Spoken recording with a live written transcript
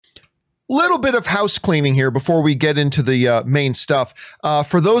little bit of house cleaning here before we get into the main stuff.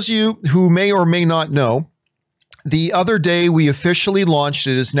 For those of you who may or may not know, the other day we officially launched,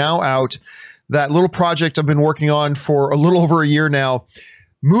 it is now out, that little project I've been working on for a little over a year now.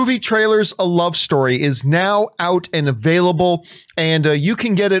 Movie Trailers, A Love Story is now out and available, and you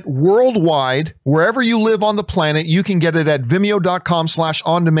can get it worldwide, wherever you live on the planet. You can get it at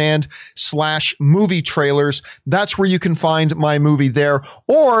vimeo.com/on-demand/movie trailers. That's where you can find my movie there.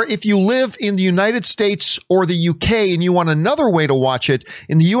 Or if you live in the United States or the UK and you want another way to watch it,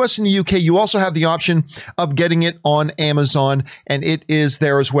 in the US and the UK, you also have the option of getting it on Amazon, and it is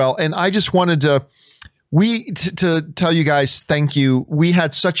there as well. And I just wanted to tell you guys, thank you. We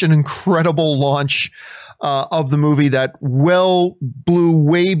had such an incredible launch of the movie that blew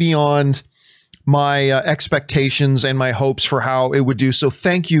way beyond my expectations and my hopes for how it would do. So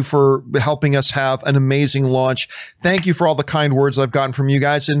thank you for helping us have an amazing launch. Thank you for all the kind words I've gotten from you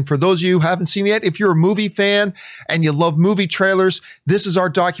guys. And for those of you who haven't seen it yet, if you're a movie fan and you love movie trailers, this is our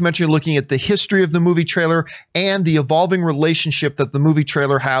documentary looking at the history of the movie trailer and the evolving relationship that the movie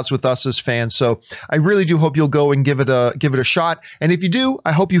trailer has with us as fans. So I really do hope you'll go and give it a shot. And if you do,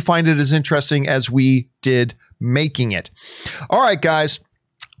 I hope you find it as interesting as we did making it. All right, guys.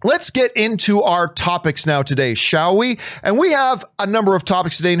 Let's get into our topics now today, shall we? And we have a number of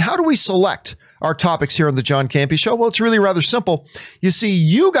topics today. And how do we select our topics here on the John Campea Show? Well, it's really rather simple. You see,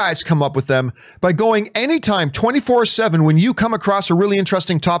 you guys come up with them by going anytime, 24/7, when you come across a really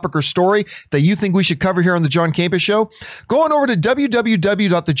interesting topic or story that you think we should cover here on the John Campea Show. Go on over to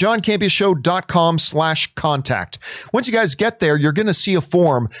www.thejohncampeashow.com/contact. Once you guys get there, you're going to see a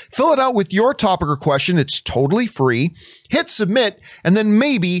form. Fill it out with your topic or question. It's totally free. Hit submit, and then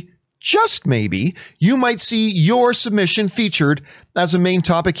maybe, just maybe, you might see your submission featured as a main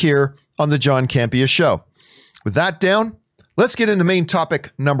topic here on the John Campea Show. With that down, let's get into main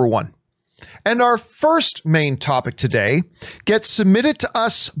topic number one. And our first main topic today gets submitted to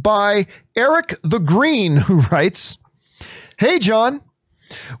us by Eric the Green, who writes, "Hey, John.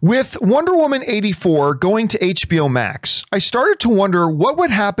 With Wonder Woman 84 going to HBO Max, I started to wonder what would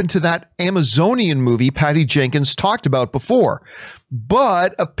happen to that Amazonian movie Patty Jenkins talked about before.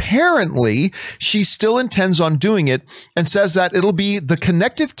 But apparently, she still intends on doing it and says that it'll be the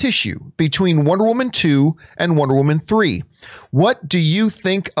connective tissue between Wonder Woman 2 and Wonder Woman 3. What do you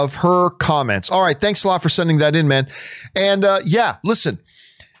think of her comments?" All right, thanks a lot for sending that in, man. And yeah, listen.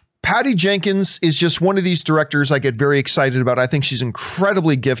 Patty Jenkins is just one of these directors I get very excited about. I think she's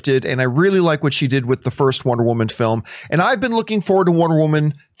incredibly gifted, and I really like what she did with the first Wonder Woman film. And I've been looking forward to Wonder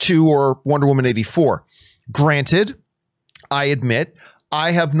Woman 2 or Wonder Woman 84. Granted, I admit,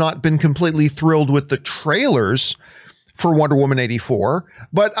 I have not been completely thrilled with the trailers for Wonder Woman 84,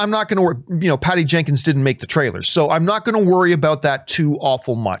 but I'm not going to worry. Patty Jenkins didn't make the trailers, so I'm not going to worry about that too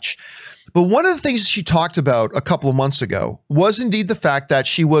awful much. But one of the things she talked about a couple of months ago was indeed the fact that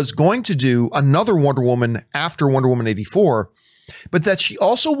she was going to do another Wonder Woman after Wonder Woman 84, but that she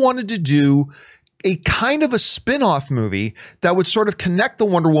also wanted to do a kind of a spin-off movie that would sort of connect the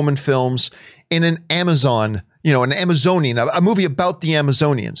Wonder Woman films in an Amazonian, a movie about the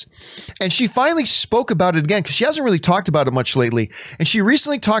Amazonians. And she finally spoke about it again because she hasn't really talked about it much lately. And she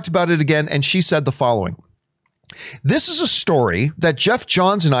recently talked about it again, and she said the following. "This is a story that Jeff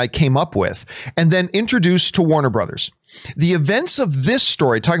Johns and I came up with and then introduced to Warner Brothers. The events of this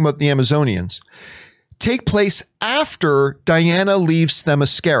story," talking about the Amazonians, "take place after Diana leaves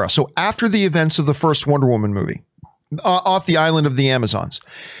Themyscira." So after the events of the first Wonder Woman movie, off the island of the Amazons.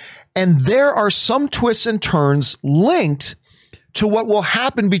 "And there are some twists and turns linked to what will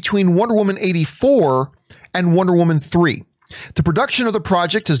happen between Wonder Woman 84 and Wonder Woman 3. The production of the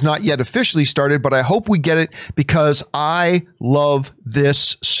project has not yet officially started, but I hope we get it because I love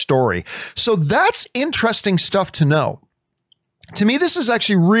this story." So that's interesting stuff to know. To me, this is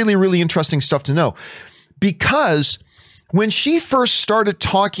actually really, really interesting stuff to know, because when she first started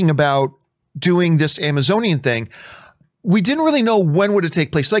talking about doing this Amazonian thing, we didn't really know when would it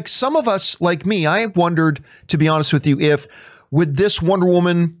take place. Like some of us, like me, I wondered, to be honest with you, if would this Wonder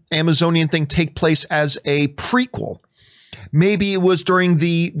Woman Amazonian thing take place as a prequel? Maybe it was during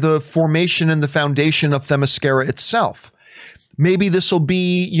the formation and the foundation of Themyscira itself. Maybe this will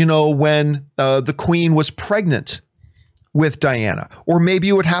be, when the queen was pregnant with Diana, or maybe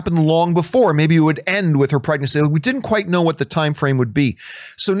it would happen long before. Maybe it would end with her pregnancy. We didn't quite know what the time frame would be.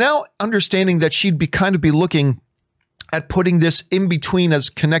 So now understanding that she'd be looking at putting this in between as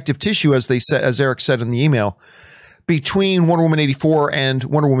connective tissue, as they said, as Eric said in the email, between Wonder Woman 84 and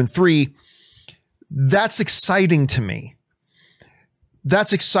Wonder Woman 3, that's exciting to me.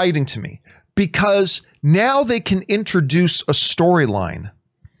 That's exciting to me because now they can introduce a storyline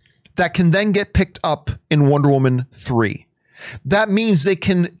that can then get picked up in Wonder Woman 3. That means they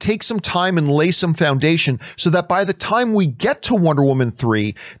can take some time and lay some foundation so that by the time we get to Wonder Woman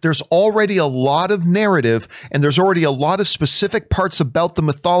 3, there's already a lot of narrative and there's already a lot of specific parts about the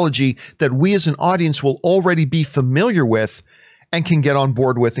mythology that we as an audience will already be familiar with and can get on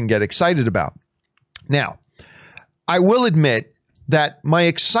board with and get excited about. Now, I will admit that my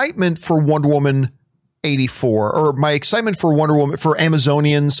excitement for Wonder Woman 84, or my excitement for Wonder Woman, for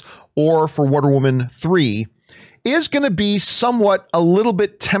Amazonians, or for Wonder Woman 3 is going to be somewhat a little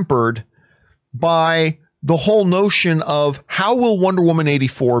bit tempered by the whole notion of how will Wonder Woman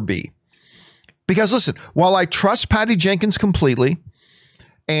 84 be? Because listen, while I trust Patty Jenkins completely,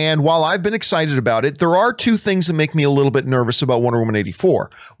 and while I've been excited about it, there are two things that make me a little bit nervous about Wonder Woman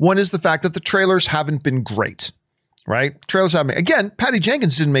 84. One is the fact that the trailers haven't been great, right? Trailers haven't. Again, Patty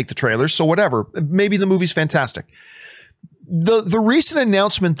Jenkins didn't make the trailers, so whatever. Maybe the movie's fantastic. The recent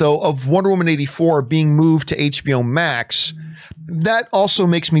announcement, though, of Wonder Woman 84 being moved to HBO Max, that also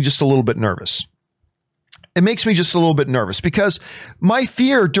makes me just a little bit nervous. It makes me just a little bit nervous because my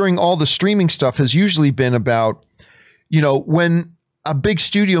fear during all the streaming stuff has usually been about, when a big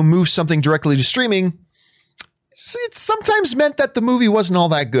studio moves something directly to streaming, it sometimes meant that the movie wasn't all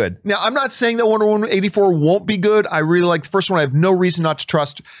that good. Now, I'm not saying that Wonder Woman 84 won't be good. I really like the first one. I have no reason not to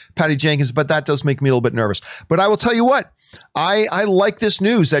trust Patty Jenkins, but that does make me a little bit nervous. But I will tell you what, I like this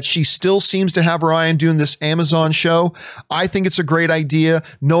news that she still seems to have her eye on doing this Amazon show. I think it's a great idea,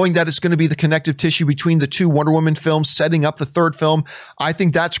 knowing that it's going to be the connective tissue between the two Wonder Woman films, setting up the third film. I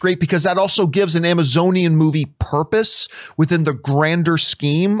think that's great because that also gives an Amazonian movie purpose within the grander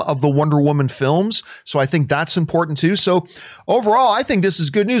scheme of the Wonder Woman films. So I think that's important too. So overall, I think this is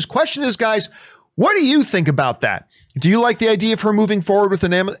good news. Question is, guys, what do you think about that? Do you like the idea of her moving forward with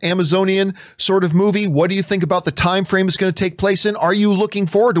an Amazonian sort of movie? What do you think about the time frame it's going to take place in? Are you looking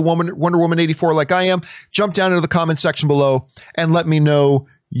forward to Wonder Woman 84 like I am? Jump down into the comment section below and let me know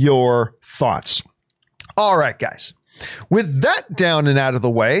your thoughts. All right, guys. With that down and out of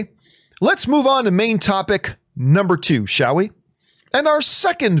the way, let's move on to main topic number 2, shall we? And our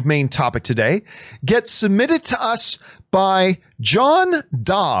second main topic today gets submitted to us by John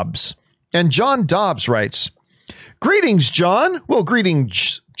Dobbs. And John Dobbs writes, "Greetings, John." Well,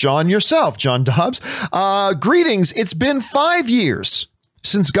 greetings, John, yourself, John Dobbs. Greetings. It's been 5 years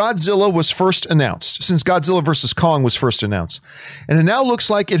since Godzilla was first announced, since Godzilla vs. Kong was first announced. And it now looks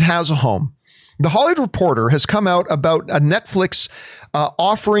like it has a home. The Hollywood Reporter has come out about a Netflix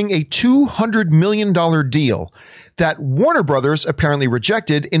offering a $200 million deal that Warner Brothers apparently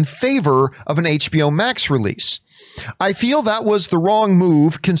rejected in favor of an HBO Max release. I feel that was the wrong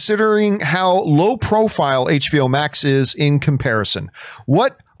move considering how low profile HBO Max is in comparison.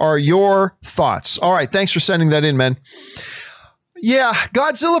 What are your thoughts? All right. Thanks for sending that in, man. Yeah.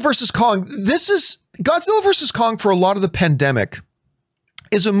 Godzilla vs. Kong. This is Godzilla vs. Kong for a lot of the pandemic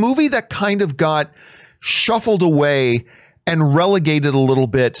is a movie that kind of got shuffled away and relegated a little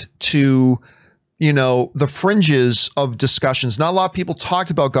bit to, the fringes of discussions. Not a lot of people talked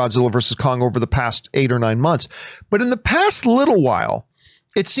about Godzilla vs. Kong over the past 8 or 9 months. But in the past little while,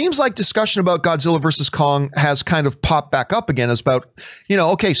 it seems like discussion about Godzilla vs. Kong has kind of popped back up again. It's about,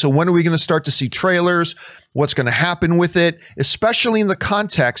 okay, so when are we going to start to see trailers? What's going to happen with it? Especially in the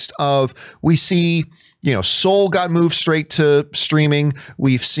context of we see, Soul got moved straight to streaming.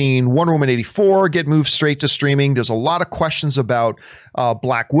 We've seen Wonder Woman 84 get moved straight to streaming. There's a lot of questions about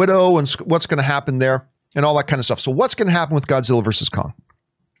Black Widow and what's going to happen there and all that kind of stuff. So what's going to happen with Godzilla vs. Kong?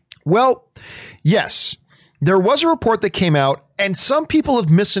 Well, yes, there was a report that came out, and some people have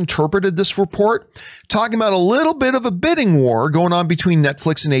misinterpreted this report, talking about a little bit of a bidding war going on between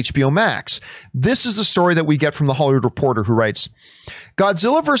Netflix and HBO Max. This is the story that we get from the Hollywood Reporter, who writes,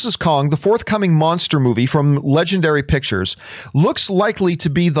 Godzilla vs. Kong, the forthcoming monster movie from Legendary Pictures, looks likely to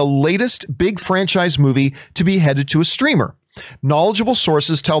be the latest big franchise movie to be headed to a streamer. Knowledgeable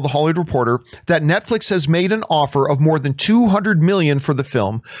sources tell the Hollywood Reporter that Netflix has made an offer of more than $200 million for the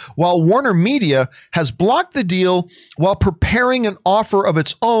film, while Warner Media has blocked the deal while preparing an offer of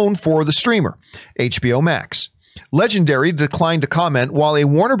its own for the streamer, HBO Max. Legendary declined to comment, while a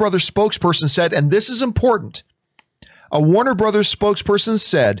Warner Brothers spokesperson said, and this is important, a Warner Brothers spokesperson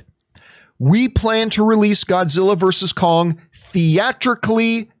said, "We plan to release Godzilla vs. Kong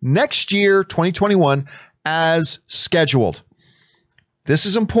theatrically next year, 2021, as scheduled." This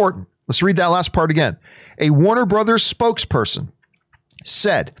is important. Let's read that last part again. A Warner Brothers spokesperson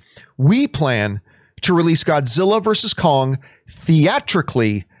said, "We plan to release Godzilla vs. Kong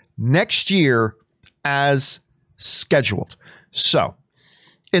theatrically next year as scheduled." So,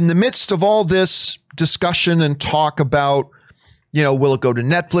 in the midst of all this discussion and talk about, will it go to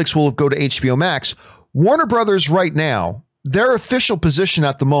Netflix? Will it go to HBO Max? Warner Brothers right now, their official position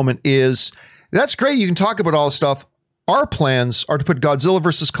at the moment is, that's great. You can talk about all this stuff. Our plans are to put Godzilla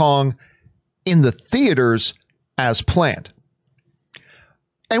vs. Kong in the theaters as planned.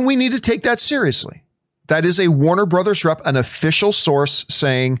 And we need to take that seriously. That is a Warner Brothers rep, an official source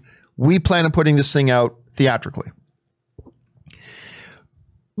saying, we plan on putting this thing out theatrically.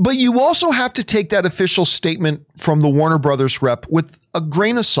 But you also have to take that official statement from the Warner Brothers rep with a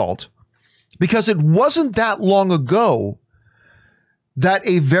grain of salt, because it wasn't that long ago that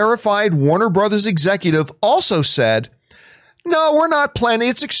a verified Warner Brothers executive also said, no, we're not planning.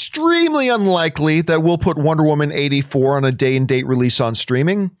 It's extremely unlikely that we'll put Wonder Woman 84 on a day and date release on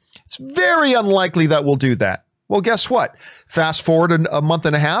streaming. It's very unlikely that we'll do that. Well, guess what? Fast forward a month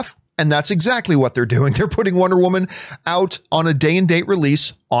and a half, and that's exactly what they're doing. They're putting Wonder Woman out on a day and date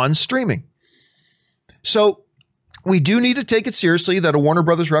release on streaming. So we do need to take it seriously that a Warner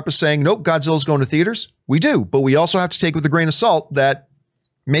Brothers rep is saying, nope, Godzilla's going to theaters. We do, but we also have to take with a grain of salt that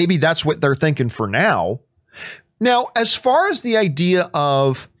maybe that's what they're thinking for now. Now, as far as the idea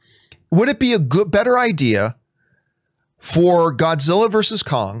of, would it be a better idea for Godzilla vs.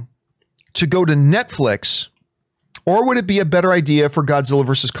 Kong to go to Netflix, or would it be a better idea for Godzilla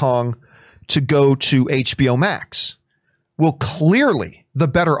vs. Kong to go to HBO Max? Well, clearly the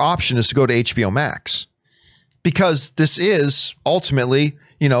better option is to go to HBO Max, because this is ultimately,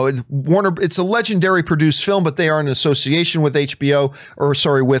 Warner, it's a legendary produced film, but they are in association with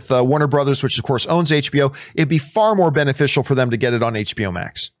with Warner Brothers, which of course owns HBO. It'd be far more beneficial for them to get it on HBO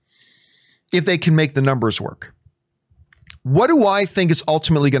Max if they can make the numbers work. What do I think is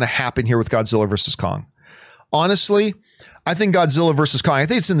ultimately going to happen here with Godzilla vs. Kong? Honestly, I think Godzilla vs. Kong, I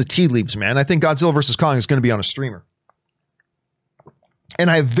think it's in the tea leaves, man. I think Godzilla vs. Kong is going to be on a streamer. And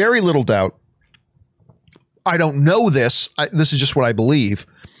I have very little doubt. I don't know this. This is just what I believe.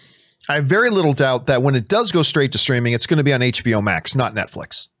 I have very little doubt that when it does go straight to streaming, it's going to be on HBO Max, not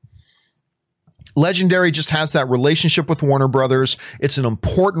Netflix. Legendary just has that relationship with Warner Brothers. It's an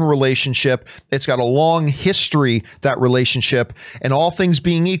important relationship. It's got a long history, that relationship. And all things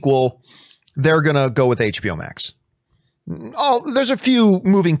being equal, they're going to go with HBO Max. There's a few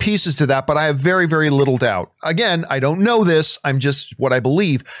moving pieces to that, but I have very, very little doubt. Again, I don't know this. I'm just what I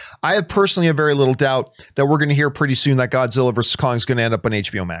believe. I have personally a very little doubt that we're going to hear pretty soon that Godzilla vs. Kong is going to end up on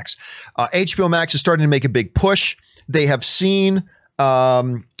HBO Max. HBO Max is starting to make a big push. They have seen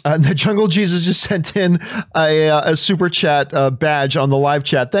the Jungle Jesus just sent in a super chat badge on the live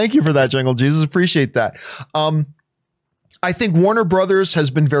chat. Thank you for that, Jungle Jesus. Appreciate that. I think Warner Brothers has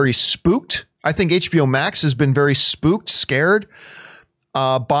been very spooked. I think HBO Max has been very spooked, scared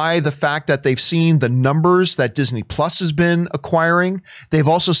by the fact that they've seen the numbers that Disney Plus has been acquiring. They've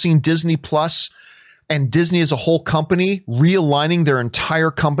also seen Disney Plus and Disney as a whole company realigning their entire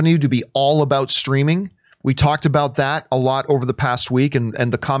company to be all about streaming. We talked about that a lot over the past week and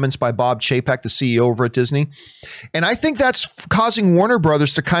the comments by Bob Chapek, the CEO over at Disney. And I think that's causing Warner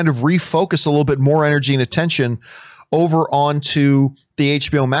Brothers to kind of refocus a little bit more energy and attention over onto the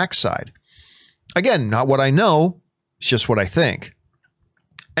HBO Max side. Again, not what I know, it's just what I think.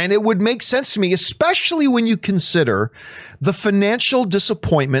 And it would make sense to me, especially when you consider the financial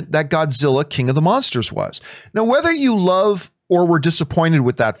disappointment that Godzilla King of the Monsters was. Now, whether you love or were disappointed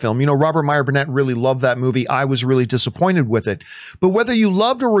with that film, Robert Meyer Burnett really loved that movie. I was really disappointed with it. But whether you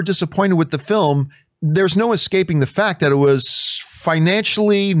loved or were disappointed with the film, there's no escaping the fact that it was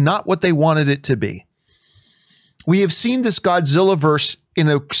financially not what they wanted it to be. We have seen this Godzilla-verse in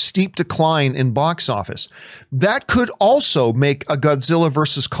a steep decline in box office. That could also make a Godzilla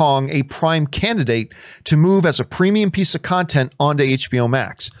vs. Kong a prime candidate to move as a premium piece of content onto HBO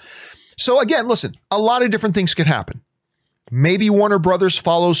Max. So again, listen, a lot of different things could happen. Maybe Warner Brothers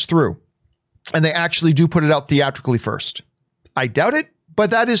follows through and they actually do put it out theatrically first. I doubt it, but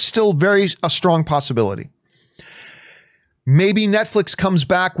that is still a strong possibility. Maybe Netflix comes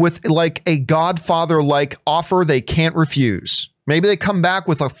back with like a Godfather-like offer they can't refuse. Maybe they come back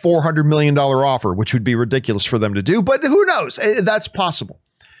with a $400 million offer, which would be ridiculous for them to do, but who knows? That's possible.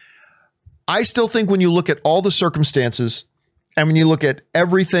 I still think when you look at all the circumstances and when you look at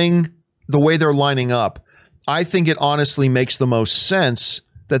everything, the way they're lining up, I think it honestly makes the most sense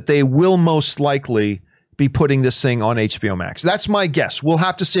that they will most likely be putting this thing on HBO Max. That's my guess. We'll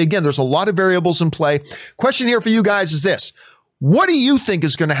have to see. Again, there's a lot of variables in play. Question here for you guys is this. What do you think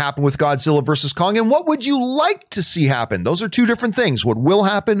is going to happen with Godzilla vs. Kong, and what would you like to see happen? Those are two different things. What will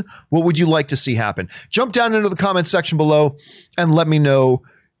happen? What would you like to see happen? Jump down into the comment section below and let me know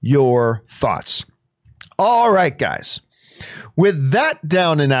your thoughts. All right, guys. With that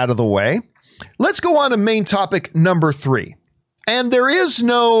down and out of the way, let's go on to main topic number 3. And there is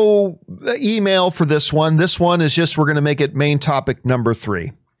no email for this one. This one is just, we're going to make it main topic number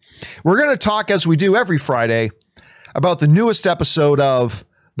 3. We're going to talk, as we do every Friday, about the newest episode of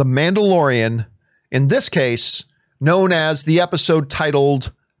The Mandalorian, in this case, known as the episode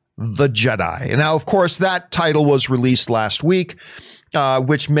titled The Jedi. And now, of course, that title was released last week,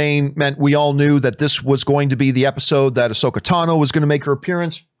 which meant we all knew that this was going to be the episode that Ahsoka Tano was going to make her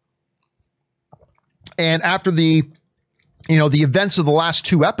appearance. And after the events of the last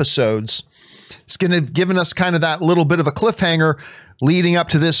 2 episodes, it's going to have given us kind of that little bit of a cliffhanger leading up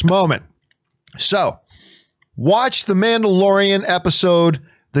to this moment. So, watch the Mandalorian episode,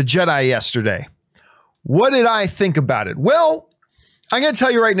 The Jedi, yesterday. What did I think about it? Well, I'm going to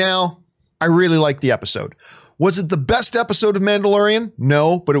tell you right now, I really liked the episode. Was it the best episode of Mandalorian?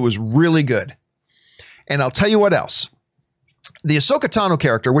 No, but it was really good. And I'll tell you what else. The Ahsoka Tano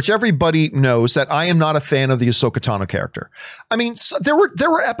character, which everybody knows that I am not a fan of the Ahsoka Tano character. I mean, there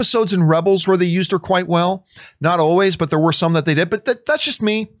were episodes in Rebels where they used her quite well. Not always, but there were some that they did. But that's just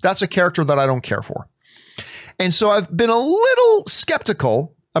me. That's a character that I don't care for. And so I've been a little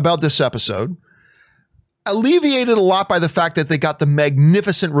skeptical about this episode. Alleviated a lot by the fact that they got the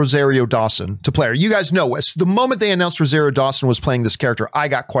magnificent Rosario Dawson to play her. You guys know, the moment they announced Rosario Dawson was playing this character, I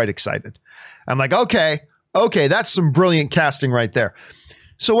got quite excited. I'm like, okay, that's some brilliant casting right there.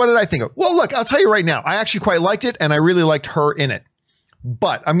 So what did I think of? Well, look, I'll tell you right now, I actually quite liked it, and I really liked her in it.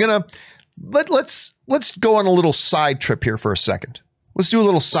 But I'm gonna let's go on a little side trip here for a second. Let's do a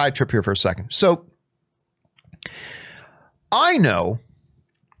little side trip here for a second. So I know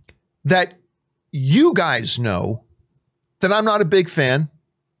that you guys know that I'm not a big fan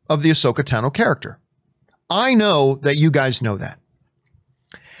of the Ahsoka Tano character. I know that you guys know that.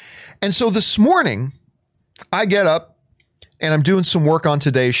 And so this morning, I get up and I'm doing some work on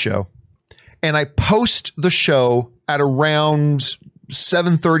today's show, and I post the show at around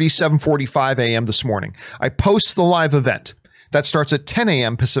 7:30, 7:45 a.m. this morning. I post the live event that starts at 10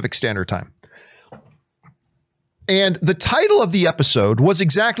 a.m. Pacific Standard Time. And the title of the episode was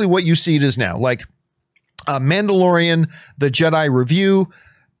exactly what you see it is now, like Mandalorian, The Jedi Review,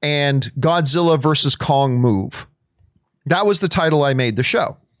 and Godzilla versus Kong Move. That was the title I made the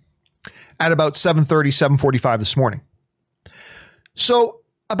show at about 7:30, 7:45 this morning. So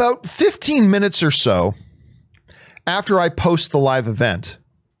about 15 minutes or so after I post the live event,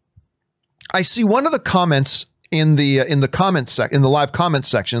 I see one of the comments in the live comment section, in the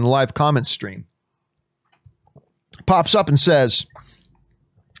live comment stream, pops up and says,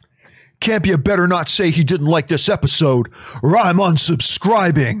 "Campia better not say he didn't like this episode or I'm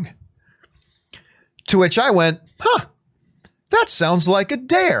unsubscribing." To which I went, that sounds like a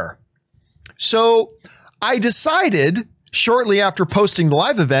dare. So I decided shortly after posting the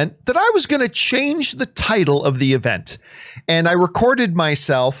live event that I was going to change the title of the event. And I recorded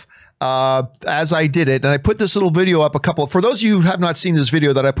myself as I did it. And I put this little video up for those of you who have not seen this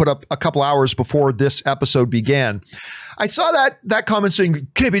video that I put up a couple hours before this episode began. I saw that comment saying,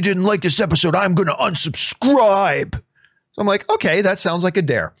 "Kippy didn't like this episode, I'm going to unsubscribe." So I'm like, okay, that sounds like a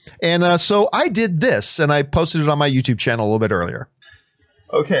dare. And so I did this, and I posted it on my YouTube channel a little bit earlier.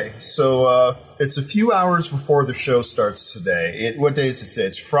 Okay, so it's a few hours before the show starts today. What day is it today?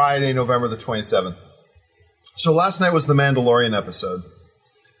 It's Friday, November the 27th. So last night was the Mandalorian episode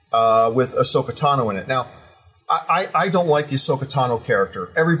with Ahsoka Tano in it. Now, I don't like the Ahsoka Tano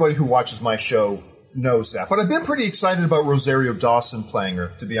character. Everybody who watches my show knows that. But I've been pretty excited about Rosario Dawson playing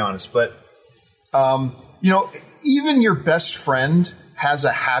her, to be honest. But, even your best friend has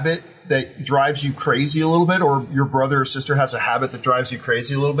a habit that drives you crazy a little bit, or your brother or sister has a habit that drives you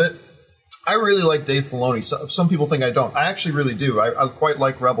crazy a little bit. I really like Dave Filoni. Some people think I don't. I actually really do. I quite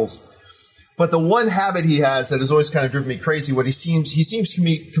like Rebels. But the one habit he has that has always kind of driven me crazy, he seems to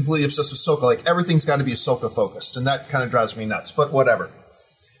be completely obsessed with Ahsoka. Like, everything's got to be Ahsoka focused, and that kind of drives me nuts, but whatever.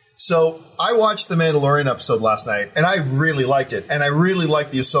 So I watched the Mandalorian episode last night, and I really liked it, and I really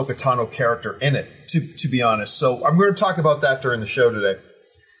liked the Ahsoka Tano character in it, to be honest. So I'm going to talk about that during the show today.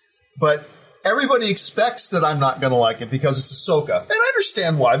 But everybody expects that I'm not going to like it because it's Ahsoka, and I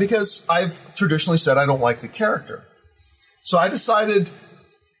understand why, because I've traditionally said I don't like the character. So I decided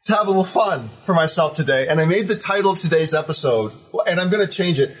to have a little fun for myself today, and I made the title of today's episode, and I'm going to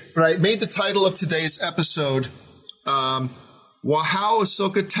change it, but I made the title of today's episode, How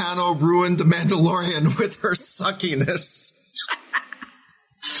Ahsoka Tano Ruined the Mandalorian with Her Suckiness.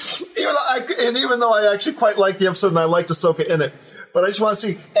 even though I actually quite like the episode and I liked Ahsoka in it, but I just want to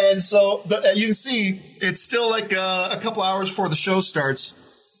see. And so you can see it's still like a couple hours before the show starts.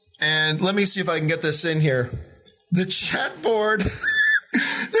 And let me see if I can get this in here. The chat board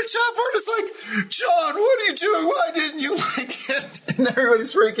chat board is like, John, what are you doing? Why didn't you like it? And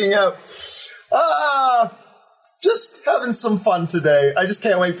everybody's freaking out. Just having some fun today. I just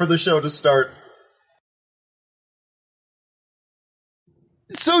can't wait for the show to start.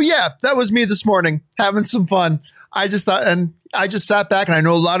 So yeah, that was me this morning, having some fun. I just thought, and I just sat back, and I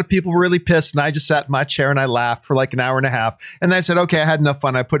know a lot of people were really pissed, and I just sat in my chair and I laughed for like an hour and a half. And I said, okay, I had enough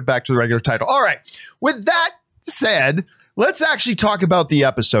fun. I put it back to the regular title. All right. With that said, let's actually talk about the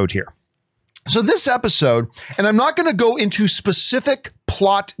episode here. So this episode, and I'm not going to go into specific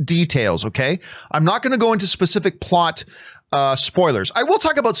plot details, okay? I'm not going to go into specific plot spoilers. I will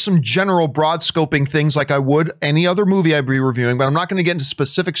talk about some general broad scoping things like I would any other movie I'd be reviewing, but I'm not going to get into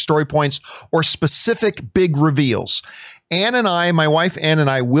specific story points or specific big reveals. Ann and I, my wife Ann and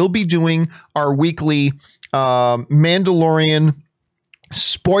I, will be doing our weekly Mandalorian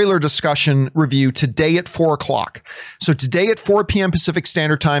spoiler discussion review today at 4 o'clock. So today at 4 p.m. Pacific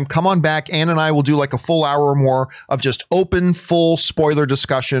Standard Time, come on back. Ann and I will do like a full hour or more of just open, full spoiler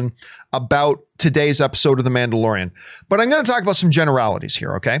discussion about today's episode of The Mandalorian. But I'm going to talk about some generalities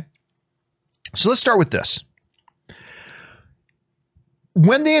here, okay? So let's start with this.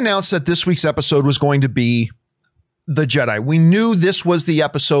 When they announced that this week's episode was going to be The Jedi, we knew this was the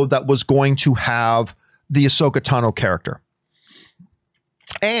episode that was going to have the Ahsoka Tano character.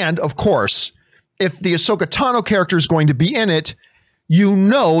 And, of course, if the Ahsoka Tano character is going to be in it, you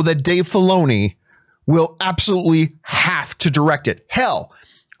know that Dave Filoni will absolutely have to direct it. Hell,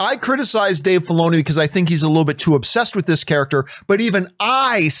 I criticize Dave Filoni because I think he's a little bit too obsessed with this character, but even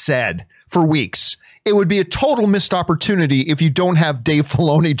I said for weeks, it would be a total missed opportunity if you don't have Dave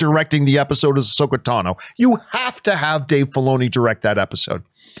Filoni directing the episode of Ahsoka Tano. You have to have Dave Filoni direct that episode.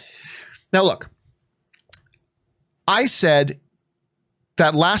 Now, look, I said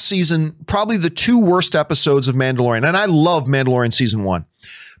that last season, probably the two worst episodes of Mandalorian, and I love Mandalorian season 1,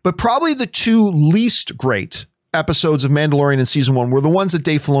 but probably the two least great episodes of Mandalorian in season 1 were the ones that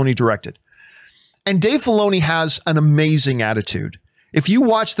Dave Filoni directed. And Dave Filoni has an amazing attitude. If you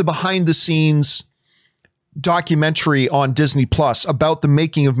watch the behind the scenes documentary on Disney Plus about the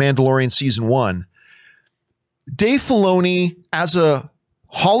making of Mandalorian season 1, Dave Filoni, as a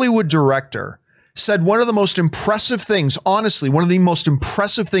Hollywood director, said one of the most impressive things, honestly, one of the most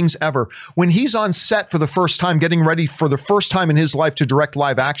impressive things ever, when he's on set for the first time, getting ready for the first time in his life to direct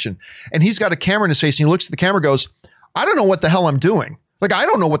live action, and he's got a camera in his face, and he looks at the camera and goes, I don't know what the hell I'm doing. Like, I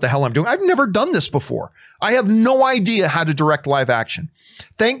don't know what the hell I'm doing. I've never done this before. I have no idea how to direct live action.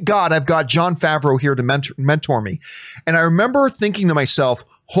 Thank God I've got Jon Favreau here to mentor me. And I remember thinking to myself,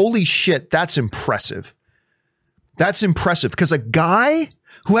 holy shit, that's impressive. That's impressive, because a guy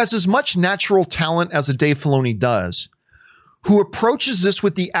who has as much natural talent as a Dave Filoni does, who approaches this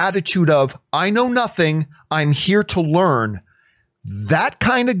with the attitude of, I know nothing, I'm here to learn, that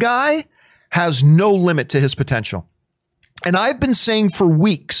kind of guy has no limit to his potential. And I've been saying for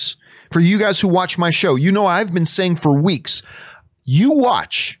weeks, for you guys who watch my show, you know I've been saying for weeks, you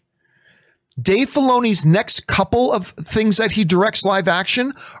watch Dave Filoni's next couple of things that he directs live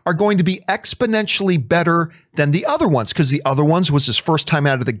action are going to be exponentially better than the other ones, because the other ones was his first time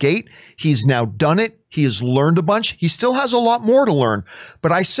out of the gate. He's now done it. He has learned a bunch. He still has a lot more to learn.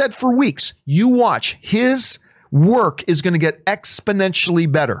 But I said for weeks, you watch, his work is going to get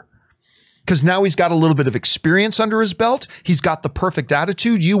exponentially better, because now he's got a little bit of experience under his belt. He's got the perfect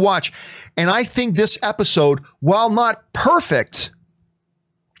attitude. You watch. And I think this episode, while not perfect,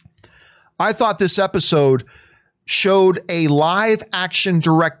 I thought this episode showed a live action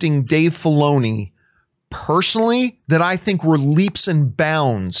directing Dave Filoni, personally, that I think were leaps and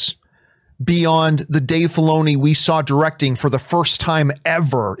bounds beyond the Dave Filoni we saw directing for the first time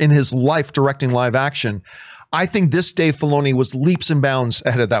ever in his life directing live action. I think this Dave Filoni was leaps and bounds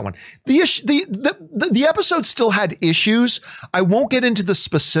ahead of that one. The episode still had issues. I won't get into the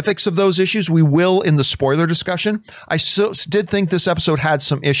specifics of those issues. We will in the spoiler discussion. I still did think this episode had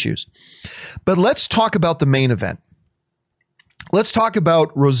some issues. But let's talk about the main event. Let's talk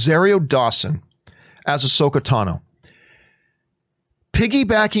about Rosario Dawson as Ahsoka Tano.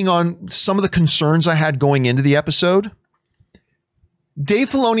 Piggybacking on some of the concerns I had going into the episode, Dave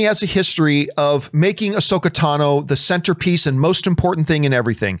Filoni has a history of making Ahsoka Tano the centerpiece and most important thing in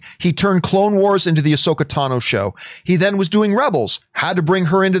everything. He turned Clone Wars into the Ahsoka Tano show. He then was doing Rebels, had to bring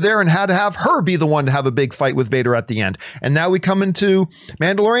her into there and had to have her be the one to have a big fight with Vader at the end. And now we come into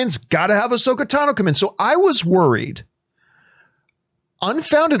Mandalorians, got to have Ahsoka Tano come in. So I was worried,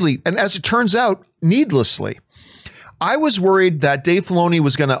 unfoundedly, and as it turns out, needlessly, I was worried that Dave Filoni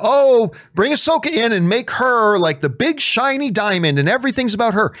was going to, bring Ahsoka in and make her like the big shiny diamond and everything's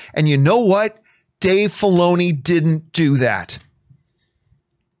about her. And you know what? Dave Filoni didn't do that.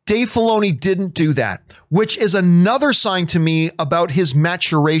 Dave Filoni didn't do that, which is another sign to me about his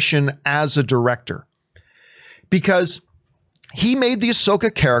maturation as a director. Because he made the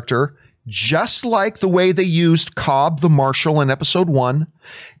Ahsoka character just like the way they used Cobb the Marshal in episode 1,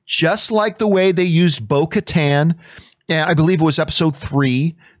 just like the way they used Bo-Katan, and I believe it was episode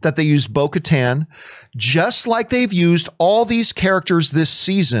 3 that they used Bo-Katan, just like they've used all these characters this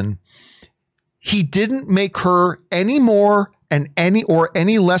season. He didn't make her any more and any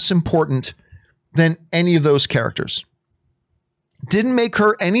less important than any of those characters. Didn't make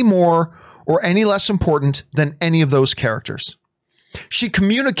her any more or any less important than any of those characters. She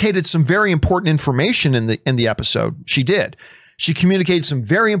communicated some very important information in the episode. She did. She communicated some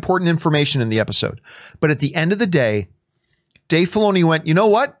very important information in the episode. But at the end of the day, Dave Filoni went, you know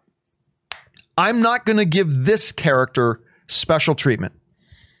what? I'm not going to give this character special treatment.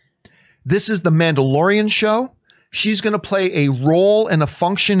 This is the Mandalorian show. She's going to play a role and a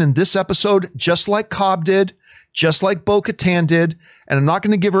function in this episode, just like Cobb did, just like Bo-Katan did. And I'm not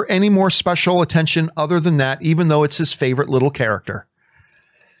going to give her any more special attention other than that, even though it's his favorite little character.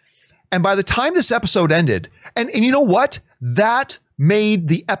 And by the time this episode ended, and you know what? That made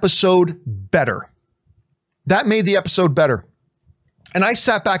the episode better. That made the episode better. And I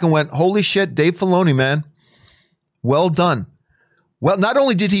sat back and went, holy shit, Dave Filoni, man. Well done. Well, not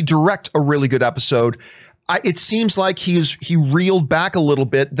only did he direct a really good episode, it seems like he reeled back a little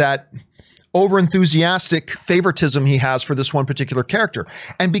bit that over-enthusiastic favoritism he has for this one particular character.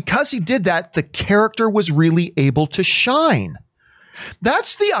 And because he did that, the character was really able to shine.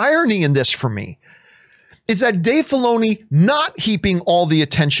 That's the irony in this for me, is that Dave Filoni not heaping all the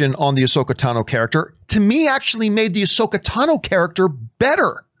attention on the Ahsoka Tano character, to me, actually made the Ahsoka Tano character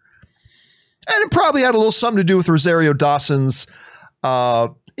better. And it probably had a little something to do with Rosario Dawson's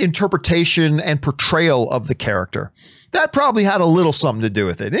interpretation and portrayal of the character. That probably had a little something to do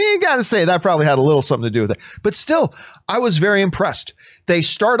with it. You got to say that probably had a little something to do with it. But still, I was very impressed. They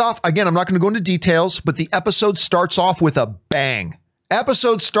start off, again, I'm not going to go into details, but the episode starts off with a bang.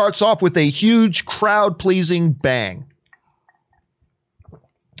 Episode starts off with a huge crowd-pleasing bang.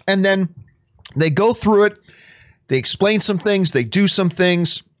 And then they go through it. They explain some things. They do some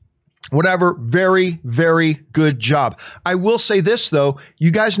things. Whatever. Very, very good job. I will say this, though. You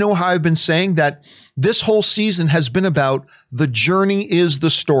guys know how I've been saying that this whole season has been about the journey is the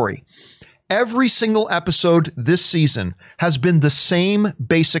story. Every single episode this season has been the same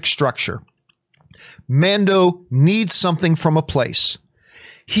basic structure. Mando needs something from a place.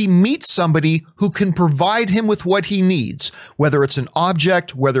 He meets somebody who can provide him with what he needs, whether it's an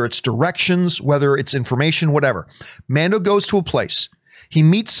object, whether it's directions, whether it's information, whatever. Mando goes to a place. He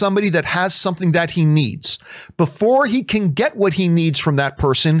meets somebody that has something that he needs. Before he can get what he needs from that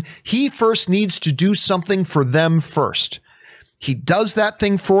person, he first needs to do something for them first. He does that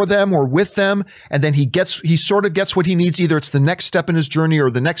thing for them or with them, and then he sort of gets what he needs. Either it's the next step in his journey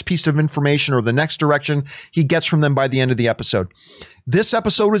or the next piece of information or the next direction he gets from them by the end of the episode. This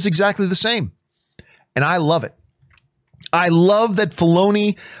episode is exactly the same, and I love it. I love that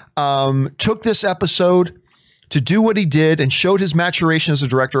Filoni took this episode to do what he did and showed his maturation as a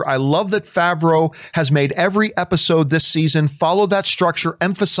director. I love that Favreau has made every episode this season follow that structure,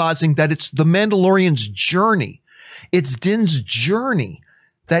 emphasizing that it's the Mandalorian's journey. It's Din's journey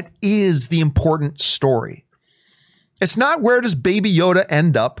that is the important story. It's not where does Baby Yoda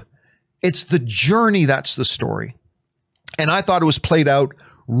end up. It's the journey that's the story. And I thought it was played out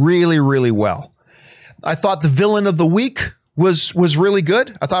really, really well. I thought the villain of the week was really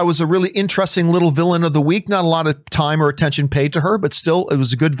good. I thought it was a really interesting little villain of the week. Not a lot of time or attention paid to her, but still it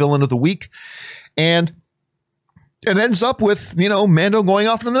was a good villain of the week. And it ends up with, Mando going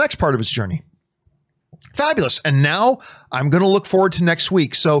off into the next part of his journey. Fabulous. And now I'm going to look forward to next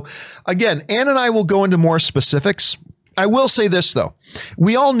week. So again, Ann and I will go into more specifics. I will say this, though.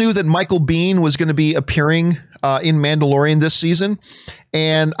 We all knew that Michael Biehn was going to be appearing in Mandalorian this season.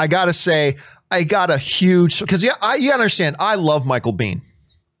 And I got to say, I got a huge, because you got to understand, I love Michael Biehn.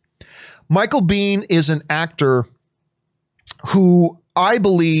 Michael Biehn is an actor who I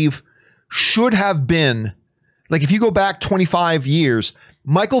believe should have been, like if you go back 25 years,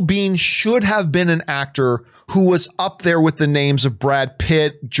 Michael Biehn should have been an actor who was up there with the names of Brad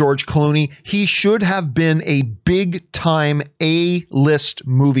Pitt, George Clooney. He should have been a big-time A-list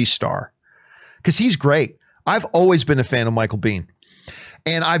movie star because he's great. I've always been a fan of Michael Biehn.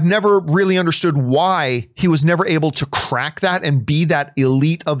 And I've never really understood why he was never able to crack that and be that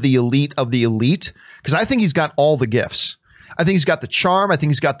elite of the elite of the elite. Because I think he's got all the gifts. I think he's got the charm. I think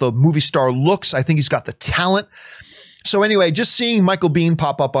he's got the movie star looks. I think he's got the talent. So anyway, just seeing Michael Biehn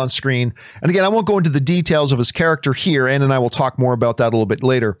pop up on screen. And again, I won't go into the details of his character here. Ann and I will talk more about that a little bit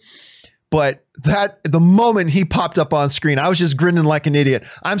later. But the moment he popped up on screen, I was just grinning like an idiot.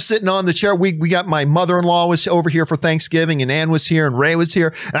 I'm sitting on the chair. We got my mother-in-law was over here for Thanksgiving, and Ann was here, and Ray was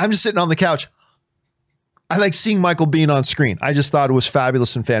here. And I'm just sitting on the couch. I like seeing Michael Biehn on screen. I just thought it was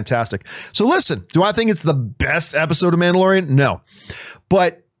fabulous and fantastic. So listen, do I think it's the best episode of Mandalorian? No.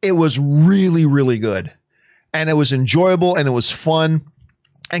 But it was really, really good. And it was enjoyable and it was fun.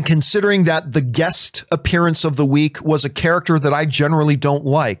 And considering that the guest appearance of the week was a character that I generally don't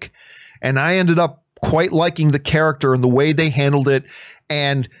like, and I ended up quite liking the character and the way they handled it,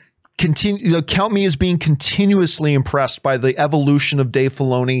 and count me as being continuously impressed by the evolution of Dave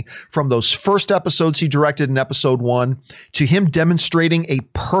Filoni from those first episodes he directed in episode 1 to him demonstrating a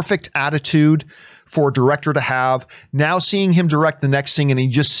perfect attitude for a director to have. Now seeing him direct the next thing, and you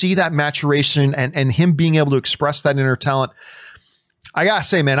just see that maturation and him being able to express that inner talent. I gotta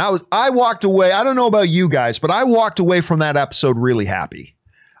say, man, I walked away. I don't know about you guys, but I walked away from that episode really happy.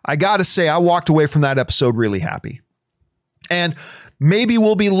 I gotta say, I walked away from that episode really happy. And maybe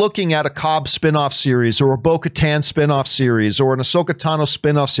we'll be looking at a Cobb spinoff series or a Bo-Katan spinoff series or an Ahsoka Tano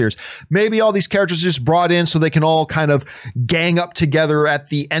spinoff series. Maybe all these characters just brought in so they can all kind of gang up together at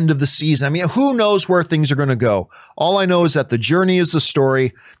the end of the season. I mean, who knows where things are going to go? All I know is that the journey is the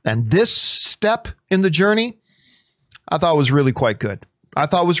story. And this step in the journey, I thought was really quite good.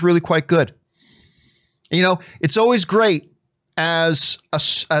 You know, it's always great as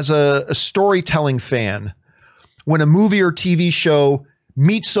a storytelling fan when a movie or TV show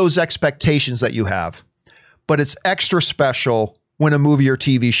meets those expectations that you have. But it's extra special when a movie or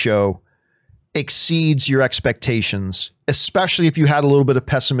TV show exceeds your expectations, especially if you had a little bit of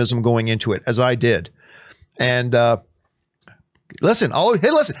pessimism going into it, as I did. And listen.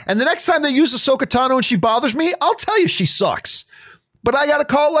 And the next time they use Ahsoka Tano and she bothers me, I'll tell you she sucks. But I got to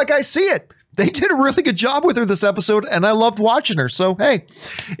call it like I see it. They did a really good job with her this episode, and I loved watching her. So, hey,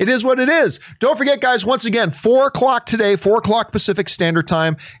 it is what it is. Don't forget, guys, once again, 4 o'clock today, 4 o'clock Pacific Standard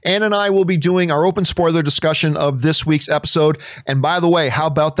Time. Ann and I will be doing our open spoiler discussion of this week's episode. And by the way, how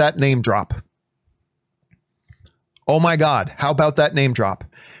about that name drop? Oh, my God. How about that name drop?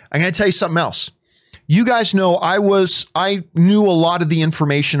 I'm going to tell you something else. You guys know I knew a lot of the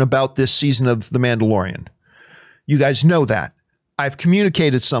information about this season of The Mandalorian. You guys know that. I've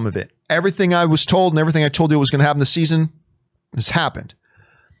communicated some of it. Everything I was told and everything I told you was going to happen this season has happened.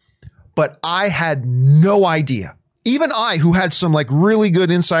 But I had no idea. Even I, who had some like really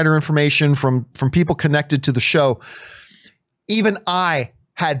good insider information from people connected to the show, even I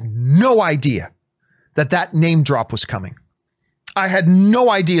had no idea that name drop was coming. I had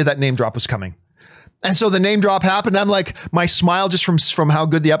no idea that name drop was coming. And so the name drop happened. I'm like, my smile just from how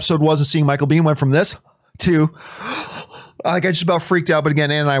good the episode was and seeing Michael Biehn went from this to like, I just about freaked out. But again,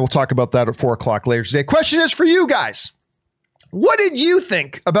 Ann and I will talk about that at 4 o'clock later today. Question is for you guys. What did you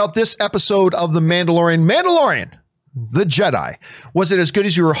think about this episode of The Mandalorian, the Jedi? Was it as good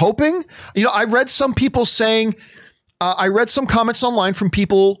as you were hoping? You know, I read some people saying, I read some comments online from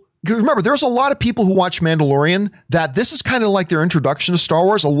people. Remember, there's a lot of people who watch Mandalorian that this is kind of like their introduction to Star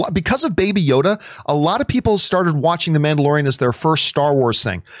Wars. Because of Baby Yoda, a lot of people started watching The Mandalorian as their first Star Wars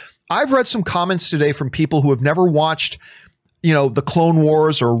thing. I've read some comments today from people who have never watched, you know, the Clone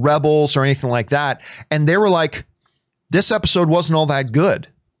Wars or Rebels or anything like that. And they were like, this episode wasn't all that good.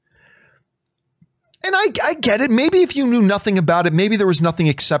 And I get it. Maybe if you knew nothing about it, maybe there was nothing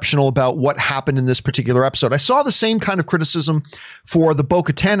exceptional about what happened in this particular episode. I saw the same kind of criticism for the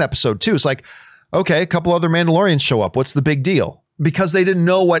Bo-Katan episode too. It's like, okay, a couple other Mandalorians show up. What's the big deal? Because they didn't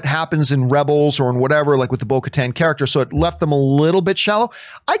know what happens in Rebels or in whatever, like with the Bo-Katan character. So it left them a little bit shallow.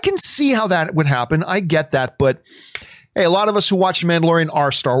 I can see how that would happen. I get that. But hey, a lot of us who watch Mandalorian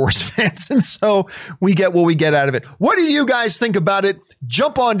are Star Wars fans, and so we get what we get out of it. What do you guys think about it?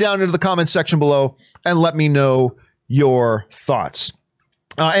 Jump on down into the comments section below and let me know your thoughts.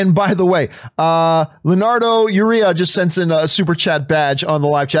 And by the way, Leonardo Uria just sends in a super chat badge on the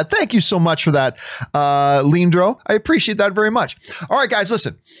live chat. Thank you so much for that, Leandro. I appreciate that very much. All right, guys,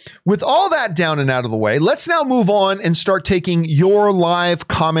 listen. With all that down and out of the way, let's now move on and start taking your live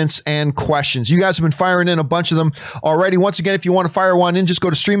comments and questions. You guys have been firing in a bunch of them already. Once again, if you want to fire one in, just go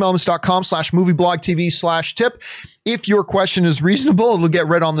to streamelements.com/movieblogtv/tip. If your question is reasonable, it'll get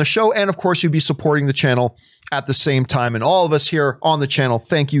read on the show. And of course, you'll be supporting the channel at the same time. And all of us here on the channel,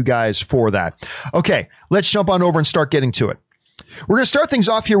 thank you guys for that. Okay, let's jump on over and start getting to it. We're going to start things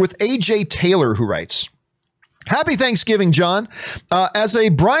off here with AJ Taylor, who writes, Happy Thanksgiving, John. As a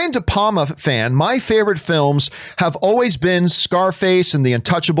Brian De Palma fan, my favorite films have always been Scarface and The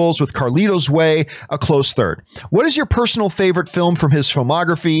Untouchables, with Carlito's Way a close third. What is your personal favorite film from his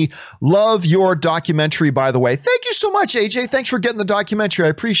filmography? Love your documentary, by the way. Thank you so much, AJ. Thanks for getting the documentary. I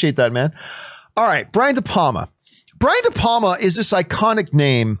appreciate that, man. All right, Brian De Palma. Brian De Palma is this iconic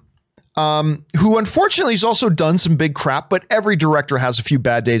name who unfortunately has also done some big crap, but every director has a few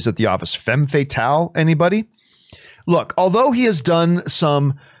bad days at the office. Femme Fatale, anybody? Look, although he has done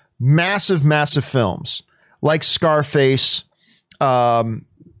some massive, massive films like Scarface, I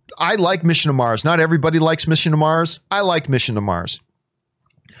like Mission to Mars. Not everybody likes Mission to Mars. I like Mission to Mars.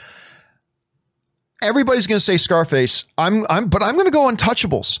 Everybody's going to say Scarface. But I'm going to go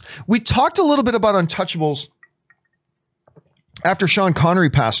Untouchables. We talked a little bit about Untouchables after Sean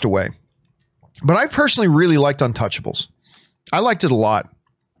Connery passed away, but I personally really liked Untouchables. I liked it a lot.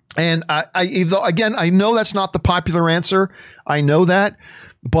 And I know that's not the popular answer. I know that,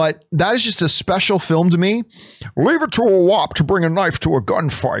 but that is just a special film to me. Leave it to a wop to bring a knife to a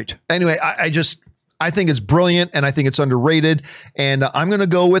gunfight. Anyway, I think it's brilliant, and I think it's underrated. And I'm going to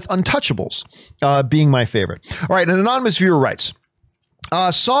go with Untouchables being my favorite. All right. An anonymous viewer writes,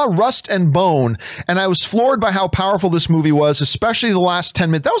 saw Rust and Bone, and I was floored by how powerful this movie was, especially the last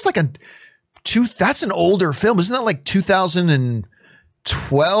 10 minutes. That was like that's an older film. Isn't that like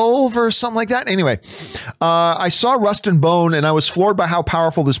 2012 or something like that? Anyway, I saw Rust and Bone, and I was floored by how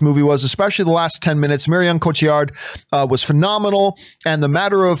powerful this movie was, especially the last 10 minutes. Marion Cotillard was phenomenal, and the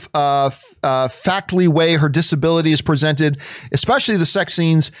matter of factly way her disability is presented, especially the sex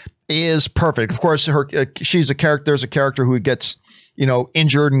scenes, is perfect. Of course, she's a character. There's a character who gets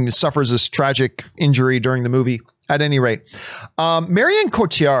injured and suffers this tragic injury during the movie. At any rate, Marion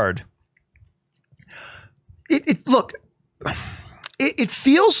Cotillard. It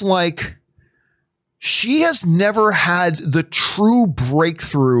feels like she has never had the true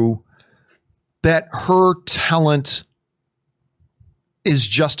breakthrough that her talent is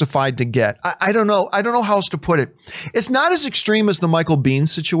justified to get. I don't know. I don't know how else to put it. It's not as extreme as the Michael Biehn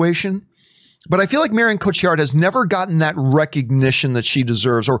situation, but I feel like Marion Cotillard has never gotten that recognition that she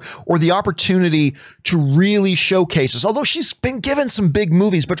deserves, or the opportunity to really showcase this. Although she's been given some big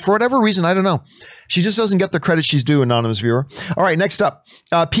movies, but for whatever reason, I don't know. She just doesn't get the credit she's due, anonymous viewer. All right, next up,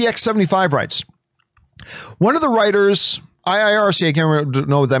 PX75 writes, one of the writers, IIRC, I can't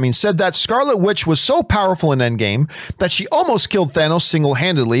know what that means, said that Scarlet Witch was so powerful in Endgame that she almost killed Thanos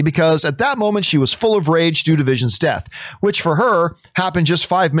single-handedly, because at that moment she was full of rage due to Vision's death, which for her happened just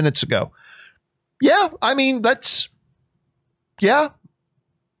 5 minutes ago. Yeah, I mean, I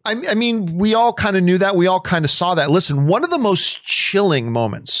mean, we all kind of knew that. We all kind of saw that. Listen, one of the most chilling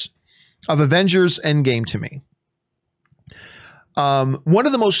moments of Avengers Endgame to me, one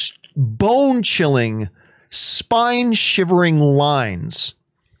of the most bone-chilling, spine-shivering lines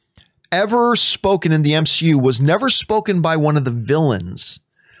ever spoken in the MCU was never spoken by one of the villains.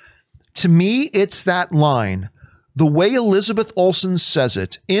 To me, it's that line, the way Elizabeth Olsen says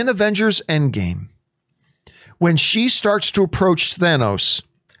it in Avengers Endgame, when she starts to approach Thanos,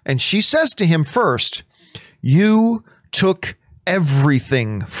 and she says to him first, "You took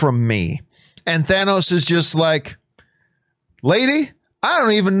everything from me." And Thanos is just like, "Lady, I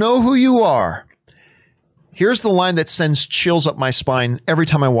don't even know who you are." Here's the line that sends chills up my spine every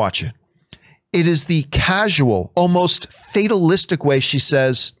time I watch it. It is the casual, almost fatalistic way she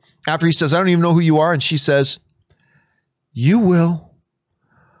says, after he says, "I don't even know who you are," and she says, "You will."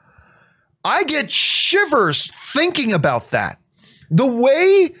 I get shivers thinking about that. The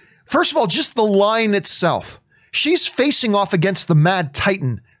way, first of all, just the line itself. She's facing off against the mad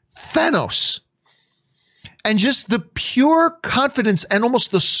titan, Thanos. And just the pure confidence and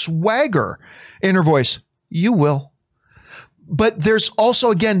almost the swagger in her voice. You will. But there's also,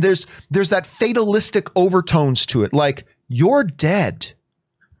 again, there's that fatalistic overtones to it. Like, you're dead.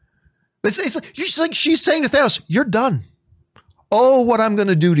 It's like she's saying to Thanos, "You're done. Oh, what I'm going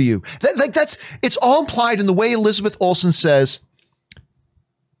to do to you." It's all implied in the way Elizabeth Olsen says,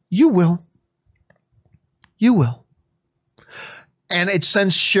 "You will. You will." And it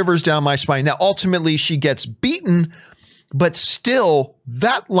sends shivers down my spine. Now, ultimately, she gets beaten, but still,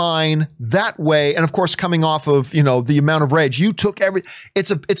 that line, that way, and of course, coming off of, the amount of rage, you took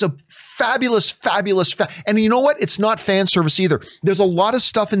it's a fabulous, and you know what? It's not fan service either. There's a lot of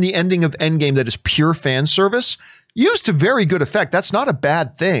stuff in the ending of Endgame that is pure fan service, used to very good effect. That's not a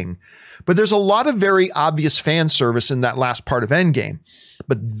bad thing. But there's a lot of very obvious fan service in that last part of Endgame.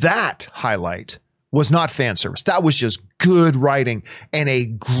 But that highlight was not fan service. That was just good writing and a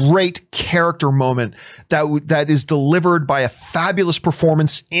great character moment that is delivered by a fabulous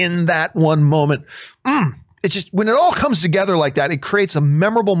performance in that one moment. it's just when it all comes together like that, it creates a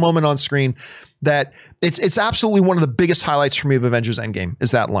memorable moment on screen that it's absolutely one of the biggest highlights for me of Avengers Endgame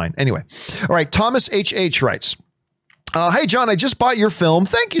is that line. Anyway. All right. Thomas H.H. writes, hey, John, I just bought your film.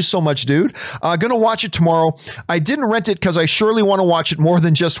 Thank you so much, dude. Gonna watch it tomorrow. I didn't rent it because I surely want to watch it more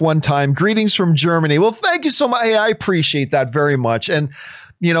than just one time. Greetings from Germany. Well, thank you so much. Hey, I appreciate that very much. And,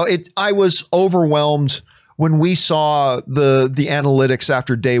 I was overwhelmed when we saw the analytics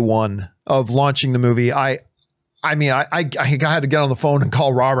after day one of launching the movie. I had to get on the phone and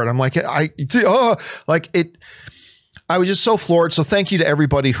call Robert. I'm like, I was just so floored. So thank you to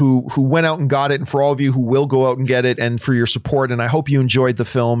everybody who went out and got it, and for all of you who will go out and get it, and for your support. And I hope you enjoyed the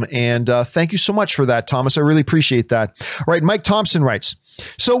film. And thank you so much for that, Thomas. I really appreciate that. All right, Mike Thompson writes,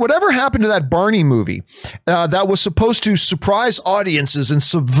 so whatever happened to that Barney movie that was supposed to surprise audiences and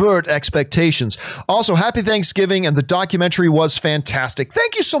subvert expectations? Also, happy Thanksgiving, and the documentary was fantastic.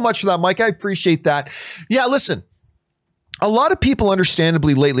 Thank you so much for that, Mike. I appreciate that. Yeah, listen. A lot of people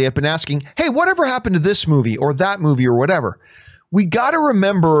understandably lately have been asking, hey, whatever happened to this movie or that movie or whatever? We got to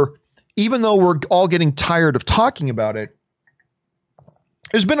remember, even though we're all getting tired of talking about it,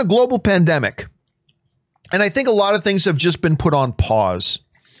 there's been a global pandemic. And I think a lot of things have just been put on pause.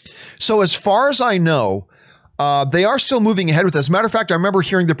 So as far as I know, they are still moving ahead with this. As a matter of fact, I remember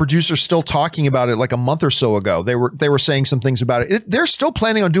hearing the producers still talking about it like a month or so ago. They were saying some things about it. They're still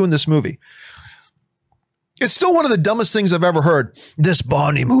planning on doing this movie. It's still one of the dumbest things I've ever heard. This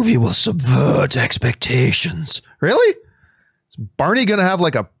Barney movie will subvert expectations. Really? Is Barney going to have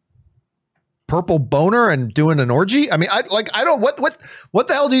like a purple boner and doing an orgy? I mean, what the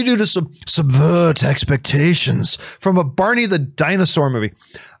hell do you do to subvert expectations from a Barney the dinosaur movie?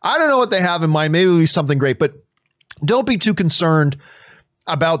 I don't know what they have in mind. Maybe it'll be something great, but don't be too concerned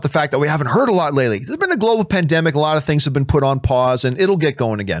about the fact that we haven't heard a lot lately. There's been a global pandemic. A lot of things have been put on pause, and it'll get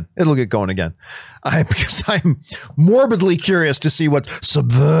going again. Because I'm morbidly curious to see what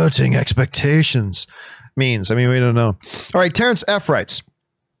subverting expectations means. I mean, we don't know. All right. Terrence F. writes,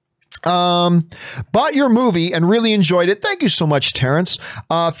 bought your movie and really enjoyed it. Thank you so much, Terrence.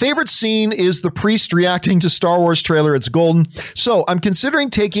 Favorite scene is the priest reacting to Star Wars trailer. It's golden. So I'm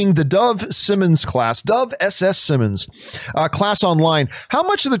considering taking the Dove SS Simmons class online. How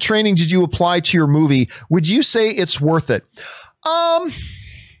much of the training did you apply to your movie? Would you say it's worth it?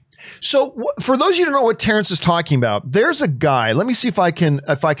 So for those of you who don't know what Terrence is talking about, there's a guy. Let me see if I can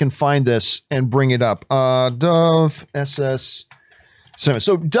find this and bring it up. Dove SS Simmons.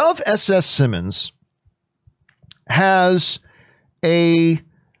 So Dove SS Simmons has a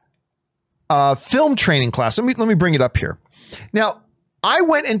film training class. Let me bring it up here. Now, I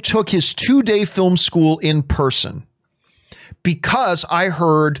went and took his 2-day film school in person because I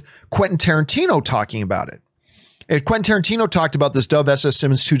heard Quentin Tarantino talking about it. And Quentin Tarantino talked about this Dove SS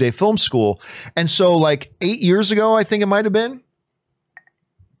Simmons 2-day film school. And so like 8 years ago, I think it might have been,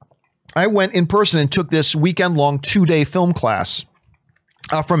 I went in person and took this weekend-long 2-day film class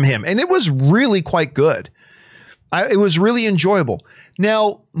from him. And it was really quite good. It was really enjoyable.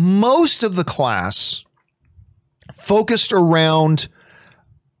 Now, most of the class focused around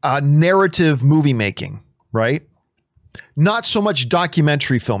narrative movie making, right? Not so much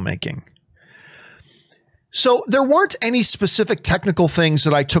documentary filmmaking. So there weren't any specific technical things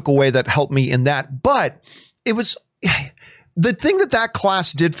that I took away that helped me in that, but it was the thing that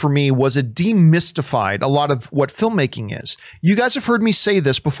class did for me was it demystified a lot of what filmmaking is. You guys have heard me say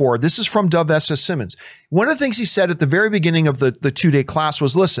this before. This is from Dove SS Simmons. One of the things he said at the very beginning of the 2-day class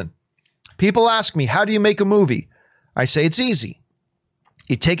was, listen, people ask me, how do you make a movie? I say it's easy.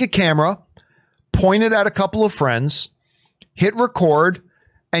 You take a camera, point it at a couple of friends, hit record,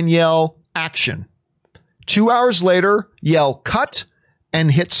 and yell action. 2 hours later, yell cut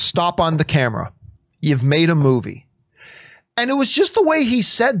and hit stop on the camera. You've made a movie. And it was just the way he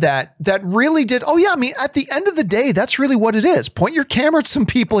said that really did. Oh, yeah. I mean, at the end of the day, that's really what it is. Point your camera at some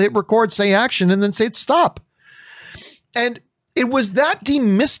people, hit record, say action, and then say stop. And it was that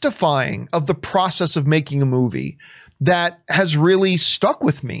demystifying of the process of making a movie that has really stuck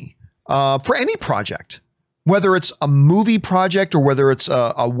with me for any project, whether it's a movie project or whether it's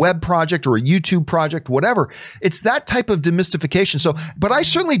a web project or a YouTube project, whatever. It's that type of demystification. So, but I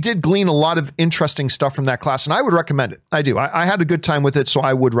certainly did glean a lot of interesting stuff from that class, and I would recommend it. I do. I had a good time with it, so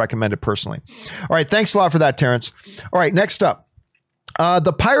I would recommend it personally. All right. Thanks a lot for that, Terrence. All right. Next up.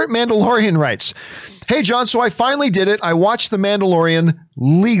 The Pirate Mandalorian writes, hey, John, so I finally did it. I watched The Mandalorian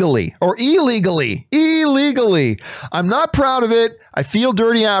legally or illegally. I'm not proud of it. I feel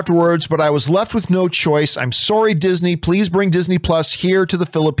dirty afterwards, but I was left with no choice. I'm sorry, Disney. Please bring Disney Plus here to the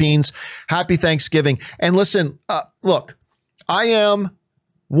Philippines. Happy Thanksgiving. And listen, look, I am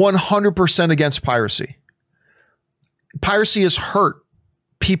 100% against piracy. piracy has hurt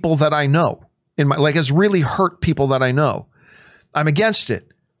people that I know has really hurt people that I know. I'm against it.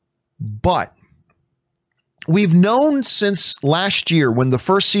 But we've known since last year when the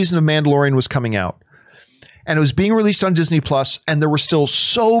first season of Mandalorian was coming out and it was being released on Disney Plus, and there were still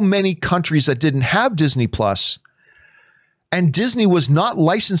so many countries that didn't have Disney Plus, and Disney was not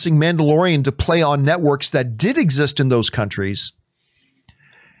licensing Mandalorian to play on networks that did exist in those countries.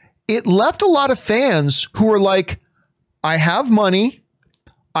 It left a lot of fans who were like, I have money.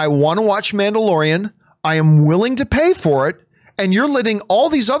 I want to watch Mandalorian. I am willing to pay for it. And you're letting all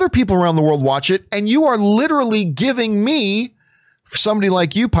these other people around the world watch it. And you are literally giving me, somebody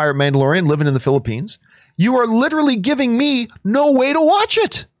like you, Pirate Mandalorian, living in the Philippines, you are literally giving me no way to watch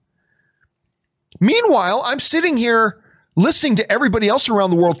it. Meanwhile, I'm sitting here listening to everybody else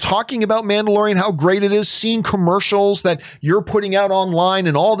around the world talking about Mandalorian, how great it is, seeing commercials that you're putting out online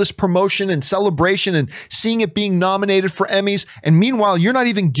and all this promotion and celebration and seeing it being nominated for Emmys. And meanwhile, you're not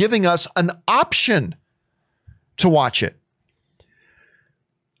even giving us an option to watch it.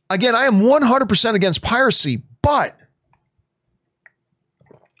 Again, I am 100% against piracy, but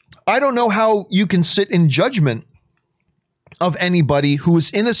I don't know how you can sit in judgment of anybody who is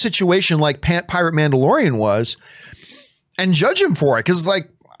in a situation like Pirate Mandalorian was and judge him for it. Because like,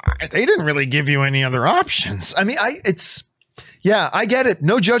 they didn't really give you any other options. I mean, I get it.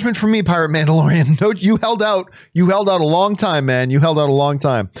 No judgment from me, Pirate Mandalorian. No, you held out a long time, man. You held out a long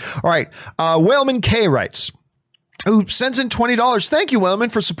time. All right. Whaleman K writes, who sends in $20. Thank you,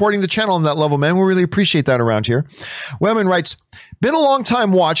 Whaleman, for supporting the channel on that level, man. We really appreciate that around here. Whaleman writes, been a long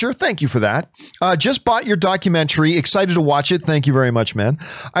time watcher. Thank you for that. Just bought your documentary. Excited to watch it. Thank you very much, man.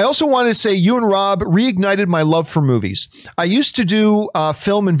 I also wanted to say you and Rob reignited my love for movies. I used to do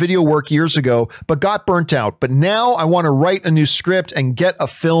film and video work years ago, but got burnt out. But now I want to write a new script and get a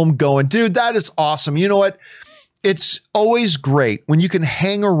film going. Dude, that is awesome. You know what? It's always great when you can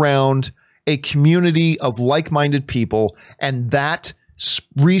hang around a community of like-minded people and that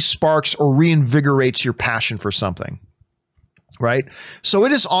re-sparks or reinvigorates your passion for something. Right? So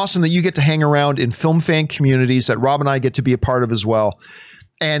it is awesome that you get to hang around in film fan communities that Rob and I get to be a part of as well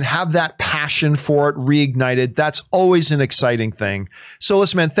and have that passion for it reignited. That's always an exciting thing. So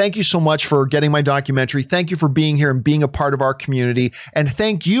listen, man, thank you so much for getting my documentary. Thank you for being here and being a part of our community. And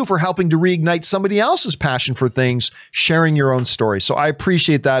thank you for helping to reignite somebody else's passion for things, sharing your own story. So I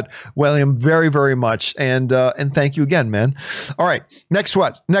appreciate that, William, very, very much. And thank you again, man. All right. Next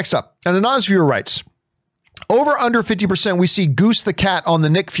up, an anonymous viewer writes, over under 50%, we see Goose the Cat on the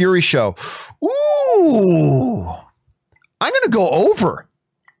Nick Fury show. Ooh, I'm going to go over.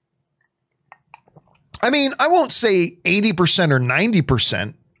 I mean, I won't say 80% or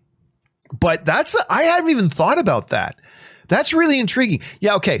 90%, but I hadn't even thought about that. That's really intriguing.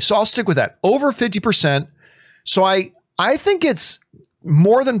 Yeah, okay, so I'll stick with that. Over 50%. So I think it's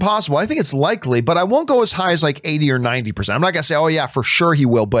more than possible. I think it's likely, but I won't go as high as like 80 or 90%. I'm not going to say, oh yeah, for sure he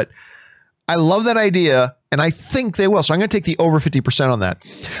will, but I love that idea, and I think they will. So I'm going to take the over 50% on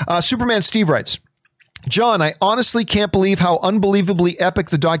that. Superman Steve writes, John, I honestly can't believe how unbelievably epic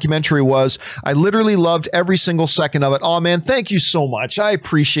the documentary was. I literally loved every single second of it. Oh, man, thank you so much. I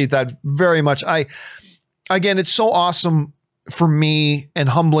appreciate that very much. Again, it's so awesome for me and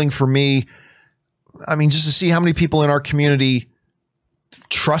humbling for me. I mean, just to see how many people in our community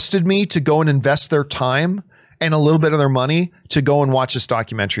trusted me to go and invest their time and a little bit of their money to go and watch this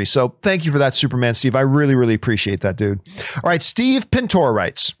documentary. So thank you for that, Superman Steve. I really, really appreciate that, dude. All right, Steve Pintor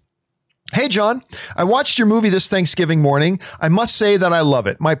writes, hey, John, I watched your movie this Thanksgiving morning. I must say that I love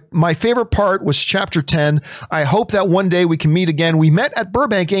it. My favorite part was chapter 10. I hope that one day we can meet again. We met at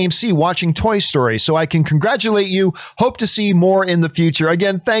Burbank AMC watching Toy Story, so I can congratulate you. Hope to see more in the future.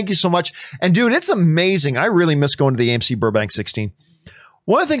 Again, thank you so much. And dude, it's amazing. I really miss going to the AMC Burbank 16.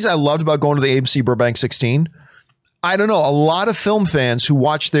 One of the things I loved about going to the AMC Burbank 16, I don't know, a lot of film fans who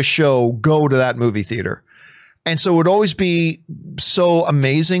watch this show go to that movie theater. And so it would always be so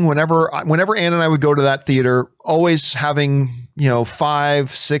amazing whenever Ann and I would go to that theater, always having,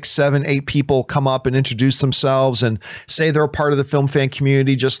 5, 6, 7, 8 people come up and introduce themselves and say they're a part of the film fan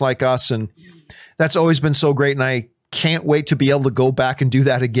community just like us. And that's always been so great. And I can't wait to be able to go back and do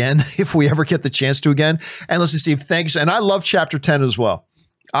that again if we ever get the chance to again. And listen, Steve, thanks. And I love chapter 10 as well.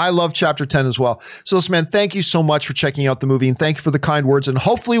 So listen, man, thank you so much for checking out the movie and thank you for the kind words. And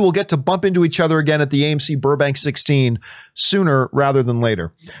hopefully we'll get to bump into each other again at the AMC Burbank 16 sooner rather than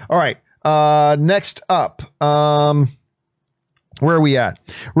later. All right. Next up, where are we at?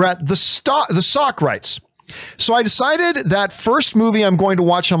 We're at the Sock writes, So I decided that first movie I'm going to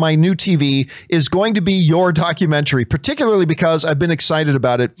watch on my new TV is going to be your documentary, particularly because I've been excited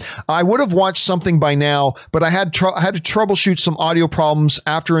about it. I would have watched something by now, but I had to troubleshoot some audio problems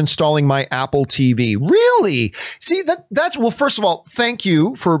after installing my Apple TV. Really? See, that's, well, first of all, thank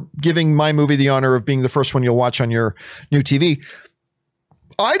you for giving my movie the honor of being the first one you'll watch on your new TV.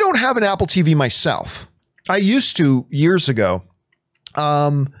 I don't have an Apple TV myself. I used to years ago.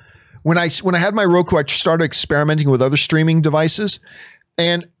 When I had my Roku, I started experimenting with other streaming devices.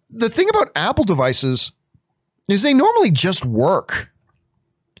 And the thing about Apple devices is they normally just work.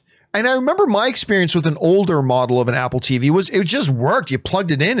 And I remember my experience with an older model of an Apple TV was it just worked. You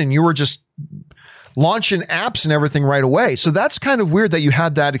plugged it in and you were just launching apps and everything right away. So that's kind of weird that you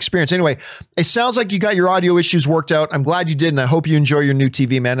had that experience. Anyway, it sounds like you got your audio issues worked out. I'm glad you did. And I hope you enjoy your new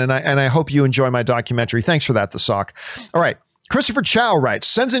TV, man. And I hope you enjoy my documentary. Thanks for that, The Sock. All right. Christopher Chow writes,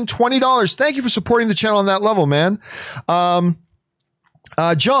 sends in $20. Thank you for supporting the channel on that level, man.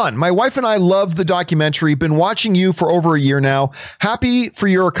 John, my wife and I love the documentary. Been watching you for over a year now. Happy for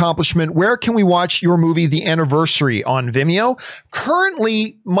your accomplishment. Where can we watch your movie, The Anniversary, on Vimeo?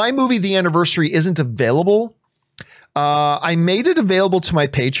 Currently, my movie, The Anniversary, isn't available. I made it available to my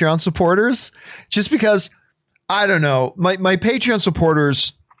Patreon supporters just because, I don't know, my Patreon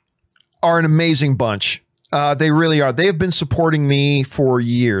supporters are an amazing bunch. They really are. They've been supporting me for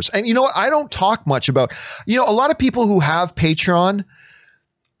years. And you know what? I don't talk much about, a lot of people who have Patreon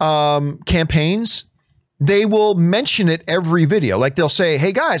campaigns, they will mention it every video. Like they'll say,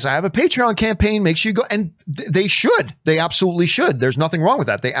 hey guys, I have a Patreon campaign. Make sure you go. And they should. They absolutely should. There's nothing wrong with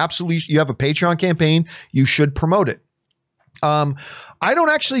that. You have a Patreon campaign. You should promote it. I don't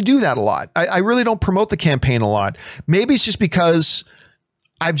actually do that a lot. I really don't promote the campaign a lot. Maybe it's just because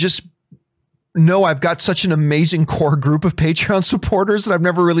I've got such an amazing core group of Patreon supporters that I've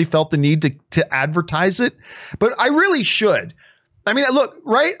never really felt the need to advertise it, but I really should. I mean, look,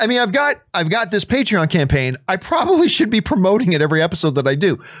 right? I mean, I've got this Patreon campaign. I probably should be promoting it every episode that I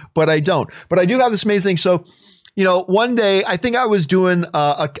do, but I don't. But I do have this amazing thing. So, one day I think I was doing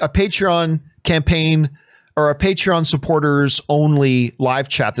a Patreon campaign or a Patreon supporters only live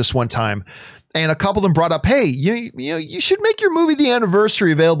chat this one time. And a couple of them brought up, hey, you should make your movie, The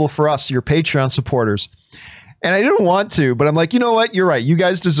Anniversary, available for us, your Patreon supporters. And I didn't want to, but I'm like, you know what? You're right. You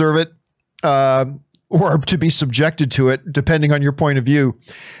guys deserve it, or to be subjected to it, depending on your point of view.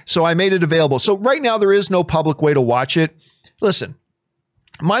 So I made it available. So right now, there is no public way to watch it. Listen,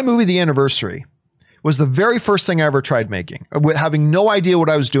 my movie, The Anniversary, was the very first thing I ever tried making, with having no idea what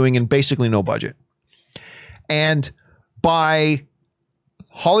I was doing and basically no budget. And by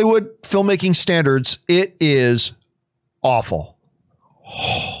Hollywood filmmaking standards, it is awful.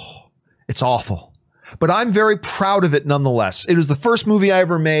 It's awful. But I'm very proud of it nonetheless. It was the first movie I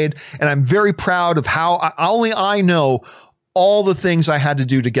ever made, and I'm very proud of how only I know all the things I had to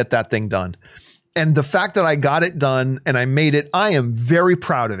do to get that thing done. And the fact that I got it done and I made it, I am very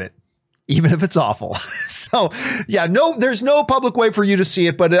proud of it, even if it's awful. So yeah, there's no public way for you to see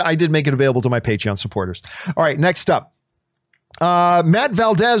it, but I did make it available to my Patreon supporters. All right, next up. Matt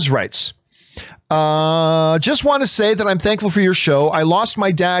Valdez writes, just want to say that I'm thankful for your show. I lost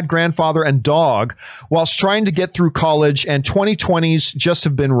my dad, grandfather, and dog whilst trying to get through college, and 2020s just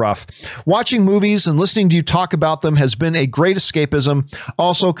have been rough. Watching movies and listening to you talk about them has been a great escapism.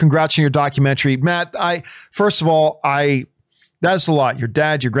 Also, congrats on your documentary. Matt, first of all, that's a lot. Your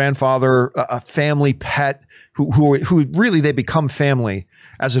dad, your grandfather, a family pet who really, they become family.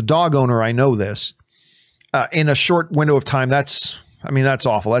 As a dog owner, I know this. In a short window of time, that's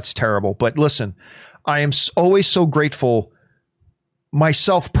awful. That's terrible. But listen, I am always so grateful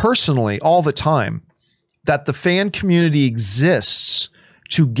myself personally all the time that the fan community exists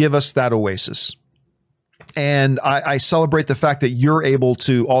to give us that oasis. And I celebrate the fact that you're able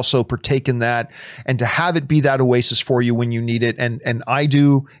to also partake in that and to have it be that oasis for you when you need it. And I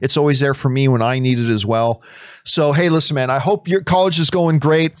do. It's always there for me when I need it as well. So, hey, listen, man, I hope your college is going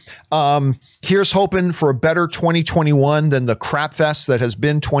great. Here's hoping for a better 2021 than the crap fest that has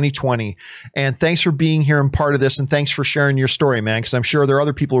been 2020. And thanks for being here and part of this. And thanks for sharing your story, man, because I'm sure there are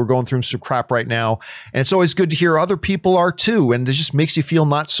other people who are going through some crap right now. And it's always good to hear other people are too. And it just makes you feel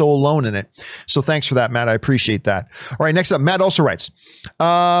not so alone in it. So thanks for that, Matt. I appreciate that. All right, next up, Matt also writes,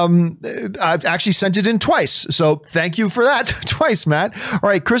 I've actually sent it in twice. So thank you for that twice, Matt. All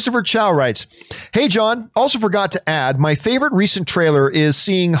right, Christopher Chow writes, hey, John, also forgot to add, my favorite recent trailer is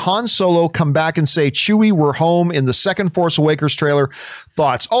seeing Han Solo come back and say, Chewie, we're home in the second Force Awakens trailer.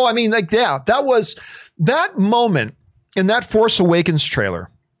 Thoughts? Oh, I mean, like, yeah, that was that moment in that Force Awakens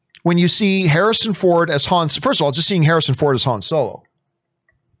trailer when you see Harrison Ford as Han. First of all, just seeing Harrison Ford as Han Solo.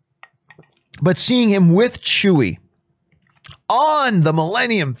 But seeing him with Chewie on the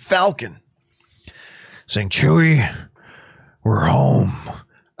Millennium Falcon saying, Chewie, we're home.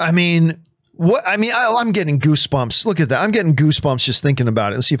 I mean, what? I mean, I'm getting goosebumps. Look at that. I'm getting goosebumps just thinking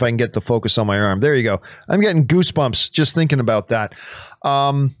about it. Let's see if I can get the focus on my arm. There you go. I'm getting goosebumps just thinking about that.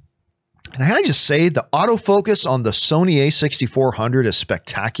 And can I just say the autofocus on the Sony A6400 is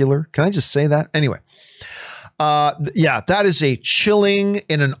spectacular? Can I just say that? Anyway. Yeah, that is a chilling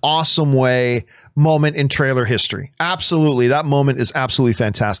in an awesome way moment in trailer history. Absolutely. That moment is absolutely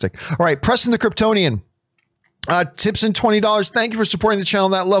fantastic. All right. Preston the Kryptonian. Tips in $20. Thank you for supporting the channel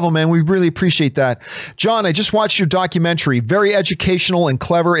on that level, man. We really appreciate that. John, I just watched your documentary. Very educational and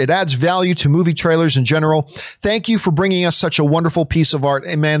clever. It adds value to movie trailers in general. Thank you for bringing us such a wonderful piece of art.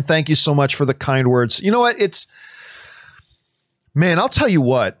 And man, thank you so much for the kind words. You know what? Man, I'll tell you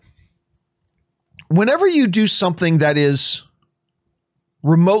what. Whenever you do something that is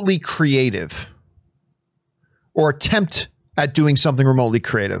remotely creative or attempt at doing something remotely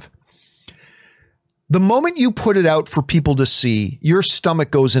creative, the moment you put it out for people to see, your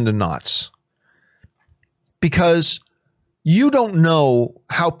stomach goes into knots because you don't know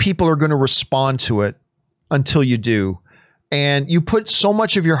how people are going to respond to it until you do. And you put so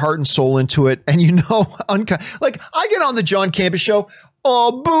much of your heart and soul into it. And you know, like I get on the John Campus show.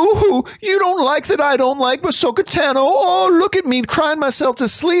 Oh, boo-hoo. You don't like that I don't like Ahsoka Tano. Oh, look at me crying myself to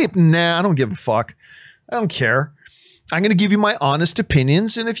sleep. Nah, I don't give a fuck. I don't care. I'm going to give you my honest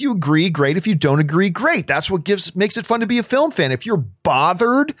opinions. And if you agree, great. If you don't agree, great. That's what makes it fun to be a film fan. If you're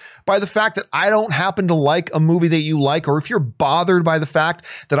bothered by the fact that I don't happen to like a movie that you like, or if you're bothered by the fact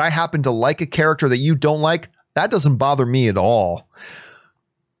that I happen to like a character that you don't like, that doesn't bother me at all.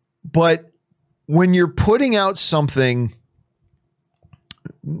 But when you're putting out something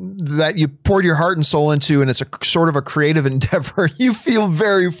that you poured your heart and soul into, and it's a sort of a creative endeavor, you feel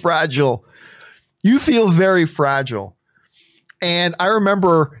very fragile. You feel very fragile. And I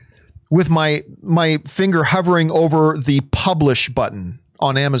remember with my finger hovering over the publish button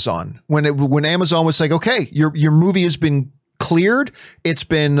on Amazon when Amazon was like, okay, your movie has been cleared. It's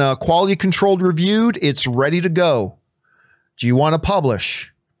been quality controlled, reviewed. It's ready to go. Do you want to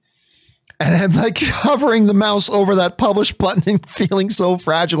publish? And I'm like hovering the mouse over that publish button and feeling so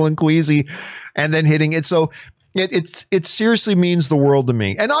fragile and queasy and then hitting it. So it seriously means the world to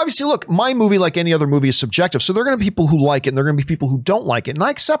me. And obviously, look, my movie, like any other movie, is subjective. So there are going to be people who like it and there are going to be people who don't like it. And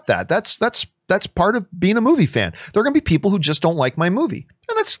I accept that. That's part of being a movie fan. There are going to be people who just don't like my movie.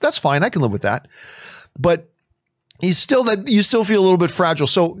 And that's fine. I can live with that. But you still feel a little bit fragile.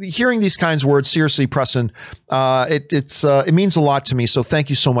 So hearing these kinds of words, seriously, Preston, it means a lot to me. So thank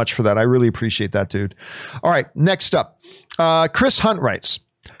you so much for that. I really appreciate that, dude. All right, next up, Chris Hunt writes,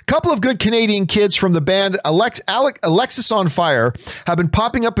 couple of good Canadian kids from the band Alexis on Fire have been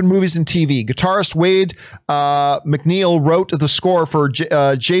popping up in movies and TV. Guitarist Wade McNeil wrote the score for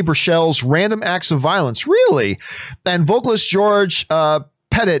Jay Burchell's Random Acts of Violence. Really? And vocalist George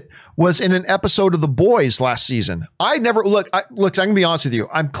Pettit was in an episode of The Boys last season. I never look. I'm gonna be honest with you.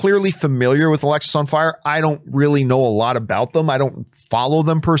 I'm clearly familiar with Alexis on Fire. I don't really know a lot about them. I don't follow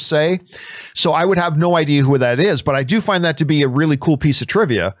them per se, so I would have no idea who that is. But I do find that to be a really cool piece of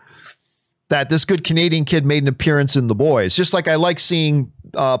trivia that this good Canadian kid made an appearance in The Boys. Just like I like seeing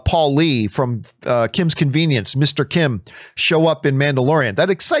Paul Lee from Kim's Convenience, Mr. Kim, show up in Mandalorian. That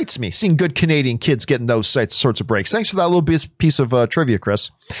excites me, seeing good Canadian kids getting those sorts of breaks. Thanks for that little piece of trivia, Chris.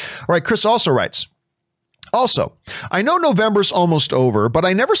 All right, Chris also writes, also, I know November's almost over, but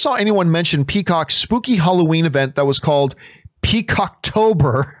I never saw anyone mention Peacock's spooky Halloween event that was called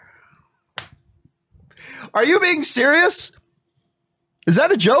Peacocktober. Are you being serious? Is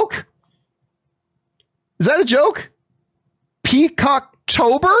that a joke? Is that a joke?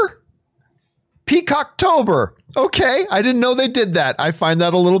 Peacocktober? Peacocktober. Okay. I didn't know they did that. I find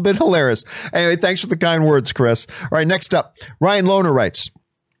that a little bit hilarious. Anyway, thanks for the kind words, Chris. All right, next up, Ryan Lohner writes,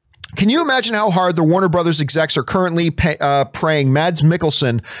 can you imagine how hard the Warner Brothers execs are currently praying Mads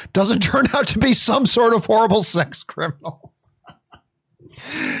Mikkelsen doesn't turn out to be some sort of horrible sex criminal?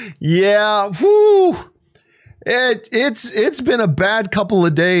 Yeah. Whoo. It's been a bad couple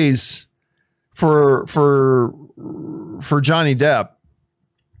of days for Johnny Depp,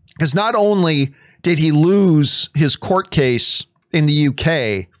 because not only did he lose his court case in the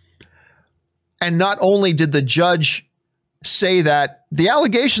UK, and not only did the judge say that the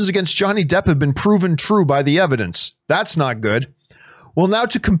allegations against Johnny Depp have been proven true by the evidence. That's not good. Well, now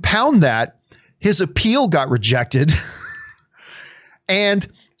to compound that, his appeal got rejected. And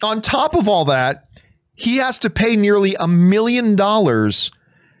on top of all that, he has to pay nearly $1 million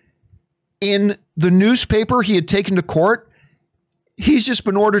in the newspaper he had taken to court. He's just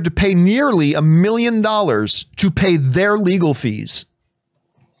been ordered to pay nearly $1 million to pay their legal fees.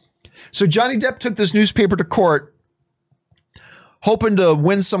 So Johnny Depp took this newspaper to court, hoping to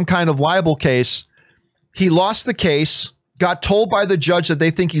win some kind of libel case. He lost the case, got told by the judge that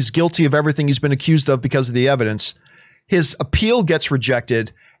they think he's guilty of everything he's been accused of because of the evidence. His appeal gets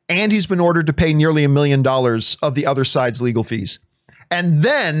rejected, and he's been ordered to pay nearly $1 million of the other side's legal fees. And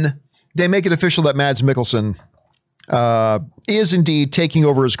then they make it official that Mads Mikkelsen is indeed taking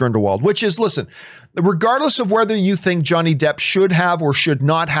over as Grindelwald, which is, listen, regardless of whether you think Johnny Depp should have or should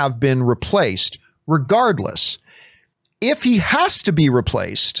not have been replaced, regardless, if he has to be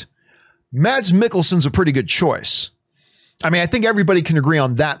replaced, Mads Mikkelsen's a pretty good choice. I mean, I think everybody can agree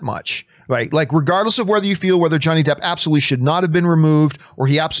on that much, right? Like, regardless of whether you feel whether Johnny Depp absolutely should not have been removed or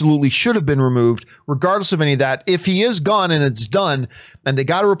he absolutely should have been removed, regardless of any of that, if he is gone and it's done and they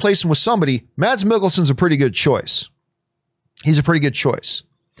got to replace him with somebody, Mads Mikkelsen's a pretty good choice. He's a pretty good choice.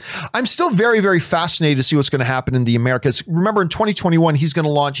 I'm still very, very fascinated to see what's going to happen in the Americas. Remember, in 2021, he's going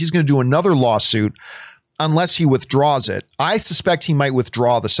to do another lawsuit unless he withdraws it. I suspect he might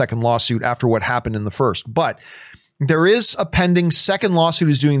withdraw the second lawsuit after what happened in the first, but there is a pending second lawsuit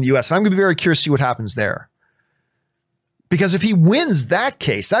he's doing in the US, and I'm going to be very curious to see what happens there. Because if he wins that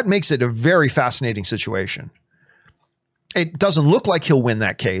case, that makes it a very fascinating situation. It doesn't look like he'll win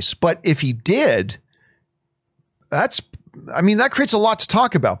that case, but if he did, that creates a lot to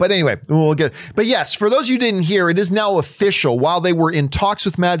talk about. But anyway, but yes, for those you didn't hear, it is now official. While they were in talks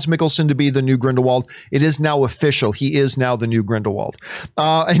with Mads Mikkelsen to be the new Grindelwald, it is now official. He is now the new Grindelwald.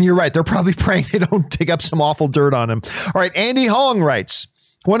 And you're right. They're probably praying they don't dig up some awful dirt on him. All right. Andy Hong writes,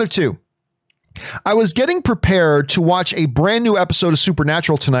 one of two. I was getting prepared to watch a brand new episode of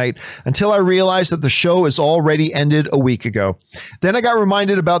Supernatural tonight until I realized that the show is already ended a week ago. Then I got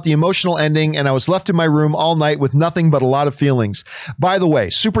reminded about the emotional ending and I was left in my room all night with nothing but a lot of feelings. By the way,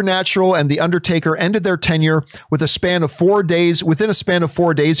 Supernatural and The Undertaker ended their tenure within a span of 4 days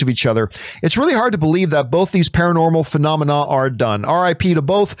of each other. It's really hard to believe that both these paranormal phenomena are done. RIP to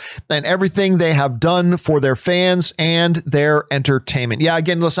both and everything they have done for their fans and their entertainment. Yeah,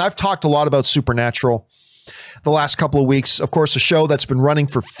 again, listen, I've talked a lot about Supernatural the last couple of weeks. Of course, a show that's been running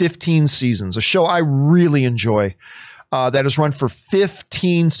for 15 seasons, a show I really enjoy that has run for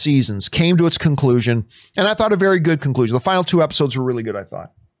 15 seasons, came to its conclusion, and I thought a very good conclusion. The final 2 episodes were really good, I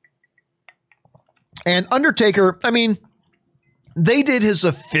thought. And Undertaker, I mean, they did his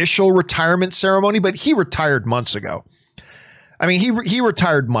official retirement ceremony, but he retired months ago. I mean, he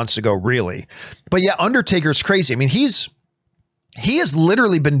retired months ago, really. But yeah, Undertaker's crazy. I mean, he has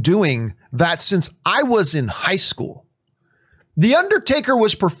literally been doing that since I was in high school. The Undertaker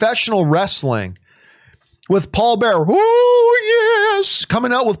was professional wrestling with Paul Bearer. Oh, yes.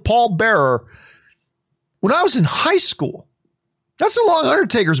 Coming out with Paul Bearer when I was in high school. That's how long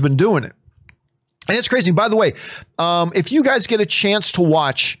Undertaker's been doing it. And it's crazy. By the way, if you guys get a chance to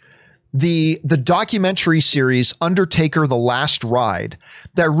watch the documentary series Undertaker: The Last Ride,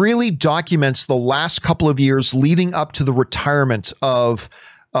 that really documents the last couple of years leading up to the retirement of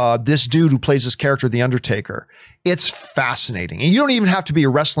this dude who plays this character, The Undertaker. It's fascinating. And you don't even have to be a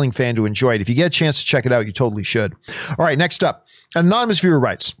wrestling fan to enjoy it. If you get a chance to check it out, you totally should. All right, next up, an anonymous viewer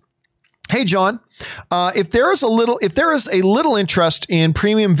writes, "Hey, John, if there is a little interest in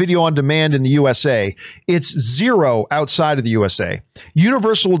premium video on demand in the USA, it's zero outside of the USA.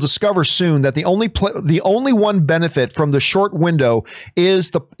 Universal will discover soon that the only one benefit from the short window is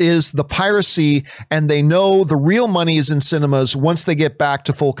the piracy, and they know the real money is in cinemas once they get back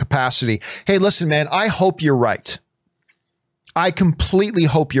to full capacity." Hey, listen, man, I hope you're right. I completely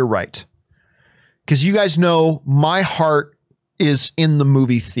hope you're right, because you guys know my heart is in the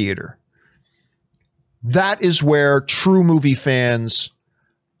movie theater. That is where true movie fans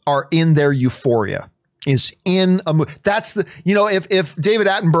are in their euphoria, is in a movie. That's the, if David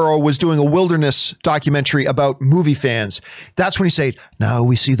Attenborough was doing a wilderness documentary about movie fans, that's when he said, now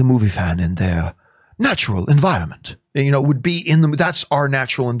we see the movie fan in their natural environment. And, would be that's our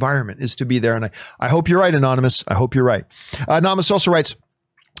natural environment, is to be there. And I hope you're right, Anonymous. I hope you're right. Anonymous also writes,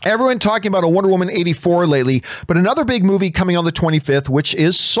 everyone talking about a Wonder Woman 84 lately, but another big movie coming on the 25th, which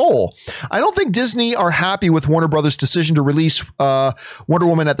is Soul. I don't think Disney are happy with Warner Brothers' decision to release Wonder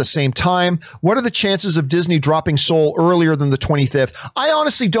Woman at the same time. What are the chances of Disney dropping Soul earlier than the 25th? I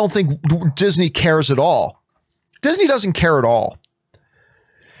honestly don't think Disney cares at all. Disney doesn't care at all.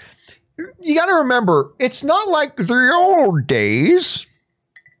 You got to remember, it's not like the old days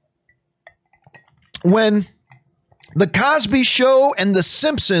when The Cosby Show and The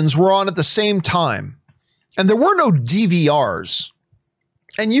Simpsons were on at the same time, and there were no DVRs,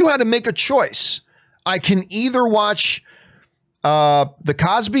 and you had to make a choice. I can either watch The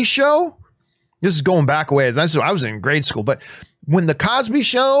Cosby Show, this is going back a ways. I was in grade school, but when The Cosby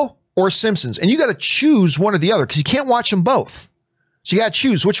Show or Simpsons, and you got to choose one or the other because you can't watch them both. So you got to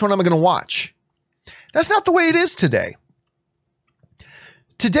choose which one am I going to watch. That's not the way it is today.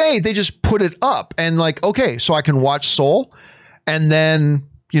 Today, they just put it up and like, okay, so I can watch Soul and then,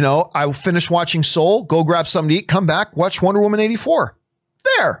 I'll finish watching Soul, go grab something to eat, come back, watch Wonder Woman 84.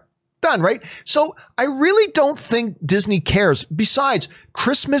 There, done, right? So I really don't think Disney cares. Besides,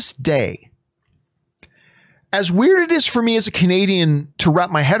 Christmas Day. As weird it is for me as a Canadian to wrap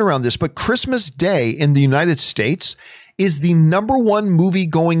my head around this, but Christmas Day in the United States is the #1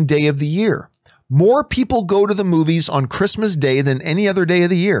 movie-going day of the year. More people go to the movies on Christmas Day than any other day of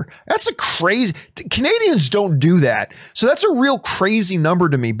the year. That's a crazy, Canadians don't do that. So that's a real crazy number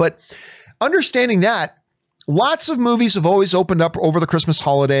to me. But understanding that, lots of movies have always opened up over the Christmas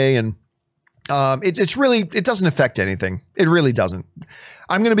holiday, and it doesn't affect anything. It really doesn't.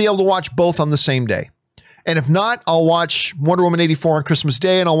 I'm going to be able to watch both on the same day. And if not, I'll watch Wonder Woman 84 on Christmas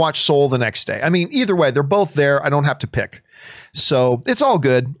Day and I'll watch Soul the next day. I mean, either way, they're both there. I don't have to pick. So it's all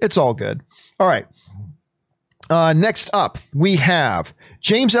good. It's all good. All right. Next up, we have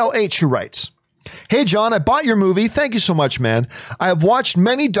James L.H. who writes, "Hey, John, I bought your movie. Thank you so much, man. I have watched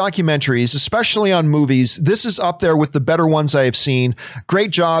many documentaries, especially on movies. This is up there with the better ones I have seen.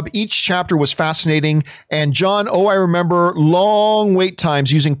 Great job. Each chapter was fascinating. And John, I remember long wait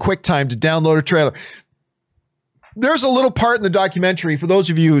times using QuickTime to download a trailer." There's a little part in the documentary, for those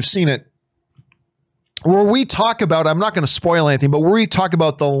of you who've seen it, where we talk about, I'm not going to spoil anything, but where we talk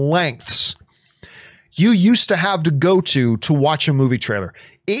about the lengths you used to have to go to watch a movie trailer.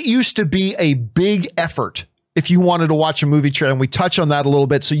 It used to be a big effort if you wanted to watch a movie trailer, and we touch on that a little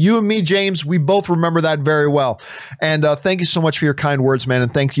bit. So you and me, James, we both remember that very well. And thank you so much for your kind words, man,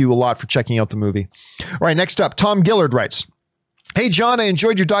 and thank you a lot for checking out the movie. All right, next up, Tom Gillard writes, "Hey, John, I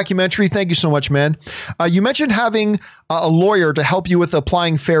enjoyed your documentary. Thank you so much, man. You mentioned having a lawyer to help you with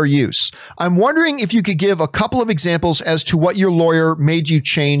applying fair use. I'm wondering if you could give a couple of examples as to what your lawyer made you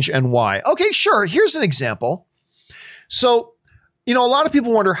change and why." Okay, sure. Here's an example. So, a lot of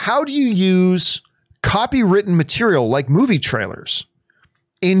people wonder, how do you use copywritten material like movie trailers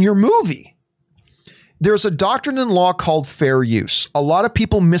in your movie? There's a doctrine in law called fair use. A lot of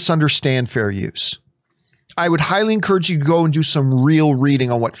people misunderstand fair use. I would highly encourage you to go and do some real reading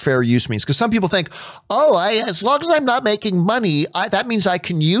on what fair use means. Because some people think, as long as I'm not making money, that means I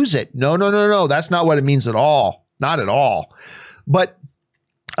can use it. No. That's not what it means at all. Not at all. But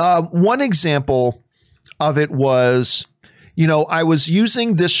one example of it was, I was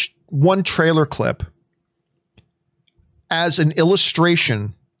using this one trailer clip as an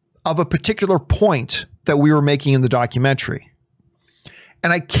illustration of a particular point that we were making in the documentary.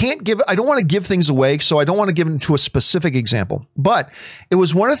 And I don't want to give things away, so I don't want to give it to a specific example. But it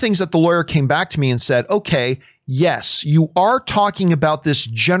was one of the things that the lawyer came back to me and said, okay, yes, you are talking about this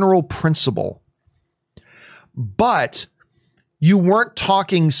general principle, but you weren't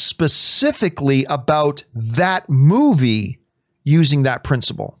talking specifically about that movie using that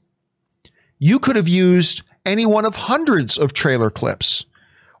principle. You could have used any one of hundreds of trailer clips.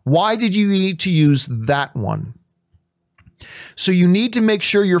 Why did you need to use that one? So you need to make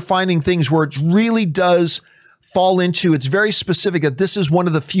sure you're finding things where it really does fall into, it's very specific that this is one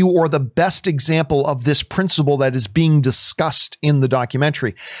of the few or the best example of this principle that is being discussed in the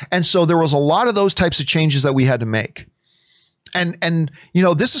documentary. And so there was a lot of those types of changes that we had to make. And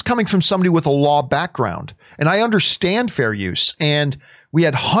this is coming from somebody with a law background, and I understand fair use, and we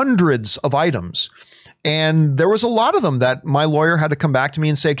had hundreds of items. And there was a lot of them that my lawyer had to come back to me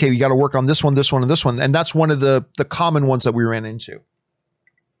and say, okay, you got to work on this one, this one, and this one. And that's one of the common ones that we ran into.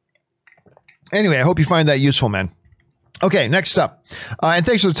 Anyway, I hope you find that useful, man. Okay, next up. And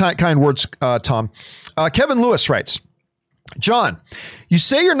thanks for the kind words, Tom. Kevin Lewis writes, "John, you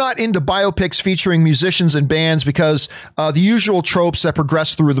say you're not into biopics featuring musicians and bands because the usual tropes that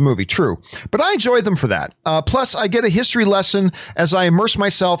progress through the movie. True. But I enjoy them for that. Plus, I get a history lesson as I immerse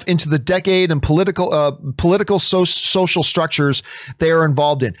myself into the decade and political social structures they are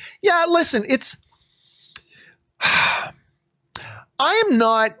involved in." Yeah, listen, I am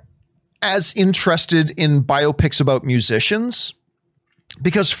not as interested in biopics about musicians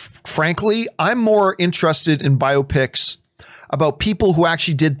because, frankly, I'm more interested in biopics about people who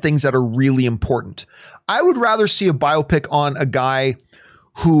actually did things that are really important. I would rather see a biopic on a guy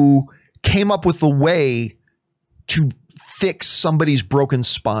who came up with a way to fix somebody's broken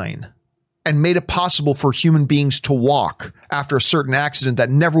spine and made it possible for human beings to walk after a certain accident that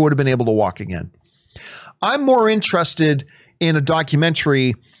never would have been able to walk again. I'm more interested in a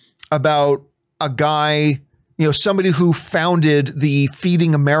documentary about a guy, somebody who founded the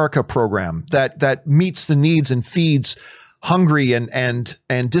Feeding America program that meets the needs and feeds hungry and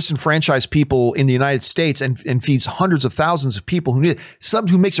disenfranchised people in the United States and feeds hundreds of thousands of people who need it.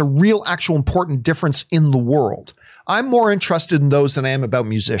 Somebody who makes a real, actual important difference in the world. I'm more interested in those than I am about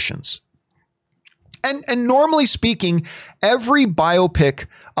musicians. And normally speaking, every biopic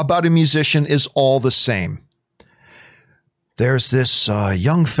about a musician is all the same. There's this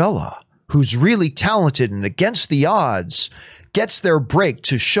young fella who's really talented and against the odds gets their break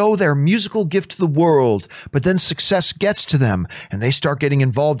to show their musical gift to the world, but then success gets to them and they start getting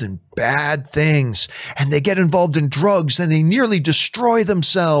involved in bad things and they get involved in drugs and they nearly destroy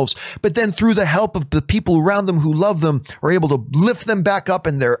themselves. But then through the help of the people around them who love them are able to lift them back up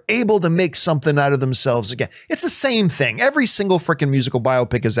and they're able to make something out of themselves again. It's the same thing. Every single freaking musical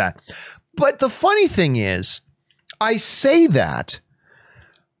biopic is that. But the funny thing is, I say that,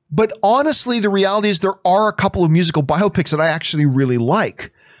 but honestly, the reality is there are a couple of musical biopics that I actually really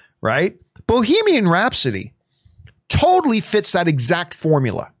like, right? Bohemian Rhapsody totally fits that exact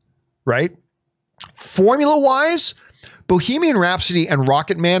formula, right? Formula-wise, Bohemian Rhapsody and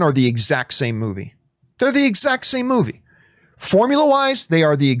Rocket Man are the exact same movie. They're the exact same movie. Formula-wise, they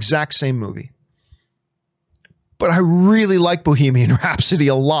are the exact same movie. But I really like Bohemian Rhapsody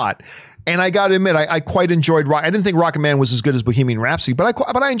a lot. And I got to admit, I quite enjoyed. I didn't think Rocket Man was as good as Bohemian Rhapsody, but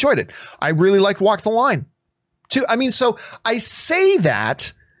I enjoyed it. I really liked Walk the Line, too. I mean, so I say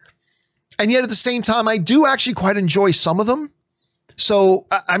that, and yet at the same time, I do actually quite enjoy some of them. So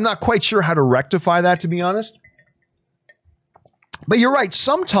I'm not quite sure how to rectify that, to be honest. But you're right.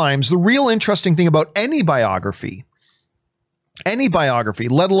 Sometimes the real interesting thing about any biography,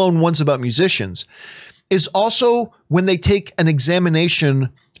 let alone ones about musicians, is also when they take an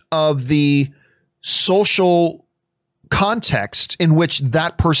examination of the social context in which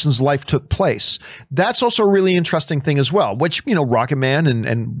that person's life took place. That's also a really interesting thing as well, which, Rocket Man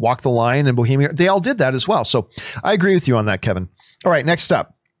and Walk the Line and Bohemian, they all did that as well. So I agree with you on that, Kevin. All right, next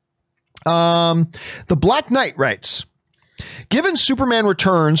up. The Black Knight writes, given Superman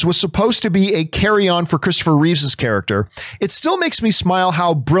Returns was supposed to be a carry-on for Christopher Reeves' character, it still makes me smile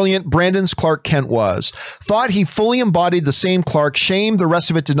how brilliant Brandon's Clark Kent was. Thought he fully embodied the same Clark. Shame the rest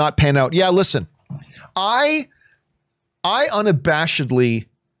of it did not pan out. Yeah, listen, I unabashedly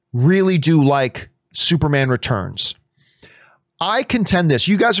really do like Superman Returns. I contend this.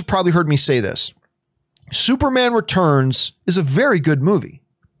 You guys have probably heard me say this. Superman Returns is a very good movie.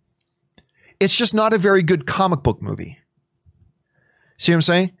 It's just not a very good comic book movie. See what I'm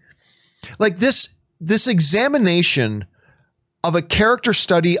saying? Like this examination of a character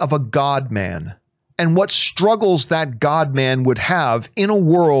study of a God man and what struggles that God man would have in a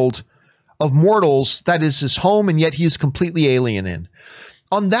world of mortals that is his home and yet he's completely alien in.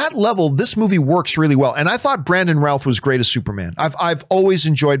 On that level, this movie works really well. And I thought Brandon Routh was great as Superman. I've always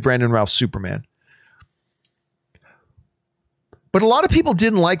enjoyed Brandon Routh's Superman. But a lot of people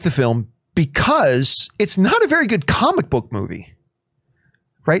didn't like the film because it's not a very good comic book movie.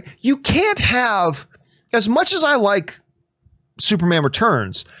 Right? You can't have, as much as I like Superman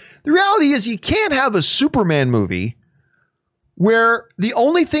Returns, the reality is you can't have a Superman movie where the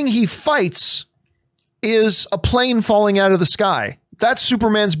only thing he fights is a plane falling out of the sky. That's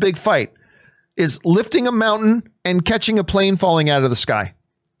Superman's big fight, is lifting a mountain and catching a plane falling out of the sky.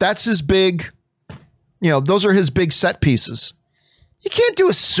 That's his big, those are his big set pieces. You can't do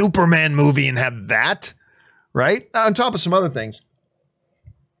a Superman movie and have that, right? On top of some other things.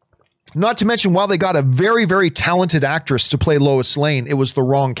 Not to mention, while they got a very, very talented actress to play Lois Lane, it was the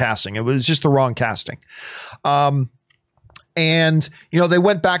wrong casting. It was just the wrong casting. And, they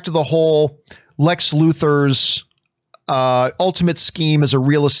went back to the whole Lex Luthor's ultimate scheme as a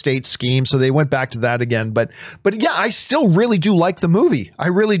real estate scheme. So they went back to that again. But yeah, I still really do like the movie. I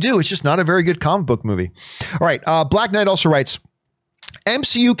really do. It's just not a very good comic book movie. All right. Black Knight also writes,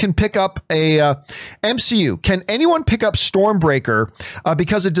 MCU can pick up MCU. Can anyone pick up Stormbreaker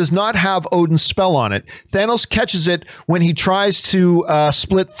because it does not have Odin's spell on it? Thanos catches it when he tries to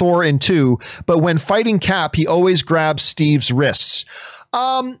split Thor in two, but when fighting Cap, he always grabs Steve's wrists.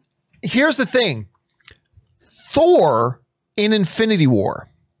 Here's the thing. Thor in Infinity War,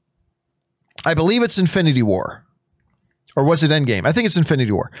 I believe it's Infinity War, or was it Endgame? I think it's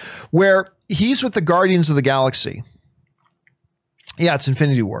Infinity War, where he's with the Guardians of the Galaxy. Yeah, it's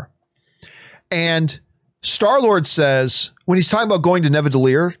Infinity War. And Star-Lord says, when he's talking about going to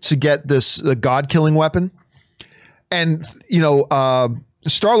Nebuchadnezzar to get the god-killing weapon, and,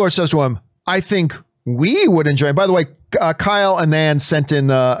 Star-Lord says to him, I think we would enjoy it. By the way, Kyle Anand sent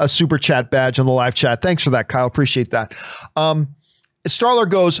in a super chat badge on the live chat. Thanks for that, Kyle. Appreciate that. Star-Lord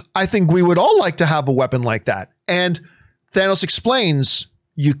goes, I think we would all like to have a weapon like that. And Thanos explains,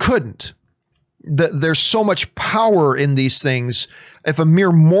 you couldn't. There's so much power in these things. If a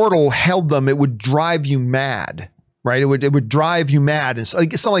mere mortal held them, it would drive you mad, right? It would drive you mad and something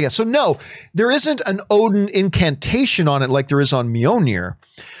like that. So no, there isn't an Odin incantation on it like there is on Mjolnir,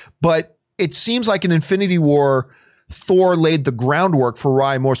 but it seems like in Infinity War, Thor laid the groundwork for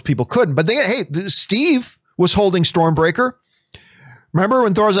why most people couldn't. But Steve was holding Stormbreaker. Remember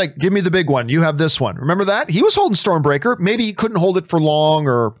when Thor was like, give me the big one. You have this one. Remember that? He was holding Stormbreaker. Maybe he couldn't hold it for long,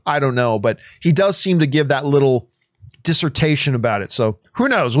 or I don't know, but he does seem to give that little dissertation about it. So who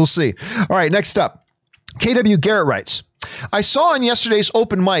knows? We'll see. All right, next up. KW Garrett writes, I saw on yesterday's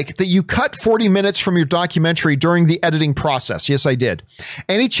open mic that you cut 40 minutes from your documentary during the editing process. Yes, I did.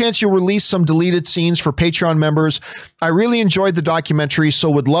 Any chance you'll release some deleted scenes for Patreon members? I really enjoyed the documentary, so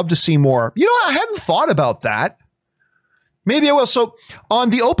would love to see more. You know, I hadn't thought about that. Maybe I will. So on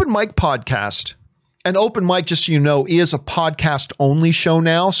the Open Mic podcast, and Open Mic, just so you know, is a podcast only show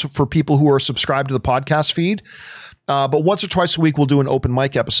now. So for people who are subscribed to the podcast feed, but once or twice a week, we'll do an Open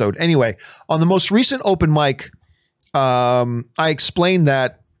Mic episode. Anyway, on the most recent Open Mic, I explained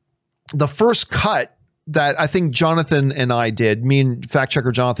that the first cut that I think Jonathan and I did, me and fact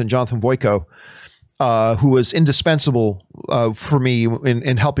checker Jonathan Voico, who was indispensable for me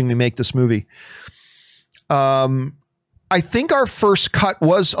in helping me make this movie. I think our first cut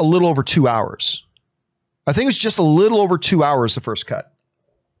was a little over 2 hours. I think it was just a little over 2 hours, the first cut.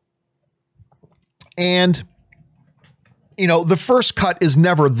 And, you know, the first cut is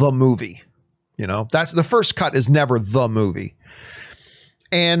never the movie. You know, that's the first cut is never the movie.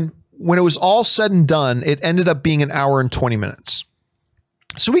 And when it was all said and done, it ended up being 1 hour and 20 minutes.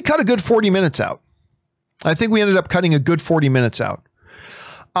 So we cut a good 40 minutes out. I think we ended up cutting a good 40 minutes out.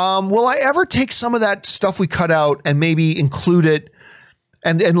 Will I ever take some of that stuff we cut out and maybe include it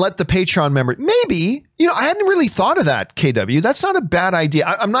and let the Patreon member? Maybe. You know, I hadn't really thought of that, KW. That's not a bad idea.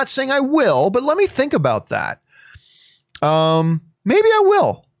 I'm not saying I will, but let me think about that. Maybe I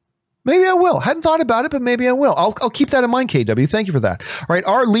will. Maybe I will. Hadn't thought about it, but maybe I will. I'll keep that in mind, KW. Thank you for that. All right.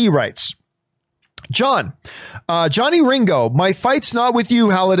 R. Lee writes, Johnny Ringo, my fight's not with you,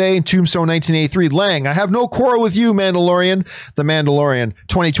 Halliday, in Tombstone 1983. Lang, I have no quarrel with you, Mandalorian. The Mandalorian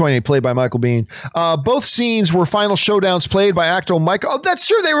 2020, played by Michael Biehn. Both scenes were final showdowns played by actor Michael. Oh, that's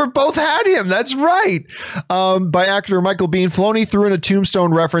true. They were both had him. That's right. By actor Michael Biehn. Filoni threw in a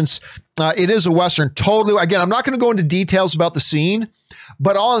Tombstone reference. It is a Western. Totally. Again, I'm not going to go into details about the scene,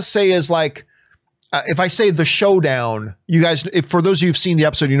 but all I'll say is like, if I say the showdown, you guys, for those of you who've seen the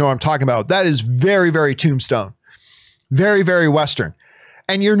episode, you know what I'm talking about. That is very, very Tombstone. Very, very Western.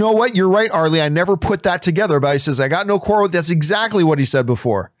 And you know what? You're right, Arlie. I never put that together, but he says, I got no quarrel with. That's exactly what he said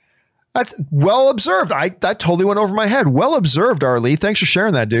before. That's well observed. That totally went over my head. Well observed, Arlie. Thanks for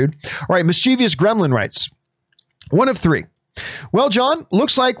sharing that, dude. All right. Mischievous Gremlin writes, 1 of 3. Well, John,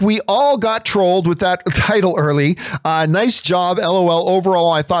 looks like we all got trolled with that title early. Nice job, LOL.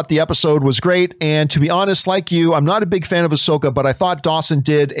 Overall, I thought the episode was great. And to be honest, like you, I'm not a big fan of Ahsoka, but I thought Dawson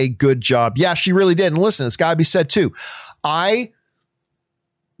did a good job. Yeah, she really did. And listen, it's got to be said too. I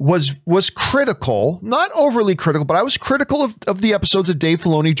was critical, not overly critical, but I was critical of the episodes that Dave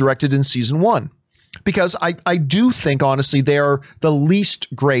Filoni directed in season 1. Because I do think, honestly, they are the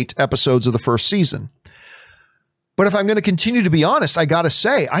least great episodes of the first season. But if I'm going to continue to be honest, I got to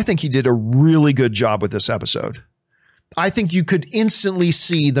say, I think he did a really good job with this episode. I think you could instantly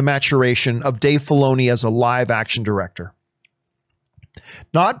see the maturation of Dave Filoni as a live action director.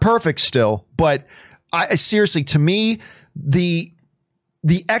 Not perfect still, but seriously, to me, the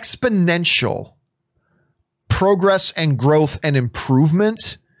exponential progress and growth and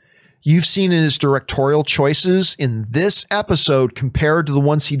improvement you've seen in his directorial choices in this episode compared to the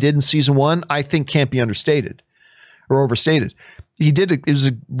ones he did in season 1, I think can't be understated. Or overstated. It was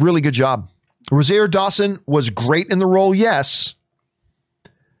a really good job. Rosario Dawson was great in the role, yes.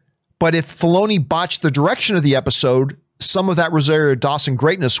 But if Filoni botched the direction of the episode, some of that Rosario Dawson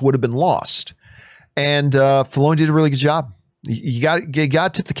greatness would have been lost. And Filoni did a really good job. You got to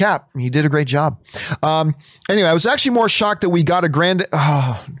tip the cap. He did a great job. Anyway, I was actually more shocked that we got a grand...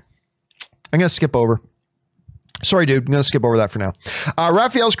 I'm going to skip over. Sorry, dude. I'm going to skip over that for now.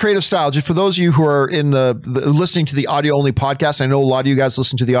 Raphael's creative style. Just for those of you who are in the listening to the audio only podcast, I know a lot of you guys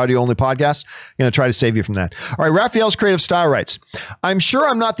listen to the audio only podcast. I'm going to try to save you from that. All right. Raphael's creative style writes, I'm sure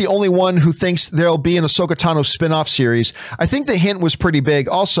I'm not the only one who thinks there'll be an Ahsoka Tano spinoff series. I think the hint was pretty big.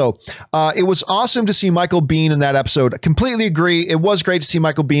 Also, it was awesome to see Michael Biehn in that episode. I completely agree. It was great to see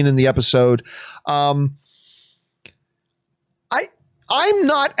Michael Biehn in the episode. I'm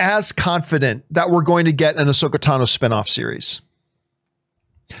not as confident that we're going to get an Ahsoka Tano spinoff series.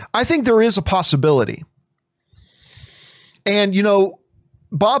 I think there is a possibility. And, you know,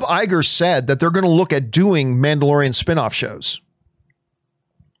 Bob Iger said that they're going to look at doing Mandalorian spinoff shows.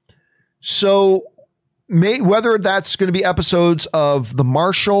 So whether that's going to be episodes of The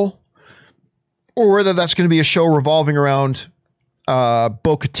Marshal or whether that's going to be a show revolving around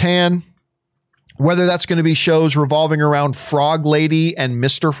Bo-Katan, whether that's going to be shows revolving around Frog Lady and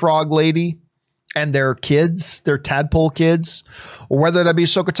Mr. Frog Lady and their kids, their tadpole kids, or whether that be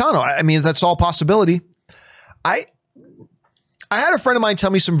Ahsoka Tano. I mean, that's all possibility. I had a friend of mine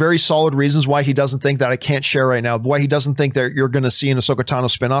tell me some very solid reasons why he doesn't think that I can't share right now, why he doesn't think that you're going to see an Ahsoka Tano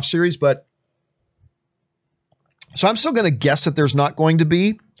spinoff series. But so I'm still going to guess that there's not going to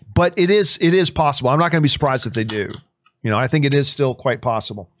be, but it is possible. I'm not going to be surprised if they do. You know, I think it is still quite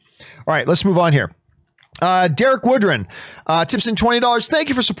possible. All right, let's move on here. Derek Woodron tips in $20. Thank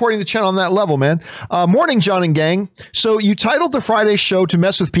you for supporting the channel on that level, man. Morning, John and gang. So you titled the Friday show to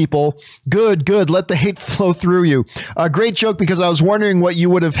mess with people. Good. Let the hate flow through you. Great joke, because I was wondering what you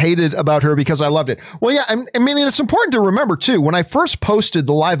would have hated about her because I loved it. Well, yeah, I mean, it's important to remember too, when I first posted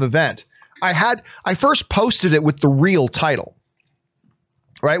the live event, I first posted it with the real title.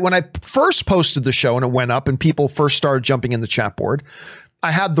 Right? When I first posted the show and it went up and people first started jumping in the chat board, I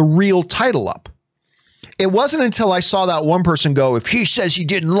had the real title up. It wasn't until I saw that one person go, if he says he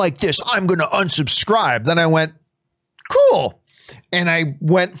didn't like this, I'm going to unsubscribe. Then I went, cool. And I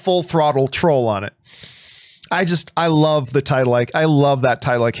went full throttle troll on it. I love the title. I love that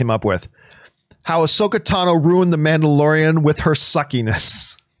title I came up with. How Ahsoka Tano ruined the Mandalorian with her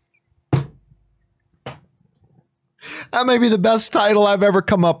suckiness. That may be the best title I've ever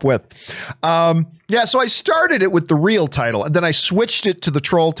come up with. Yeah, so I started it with the real title, and then I switched it to the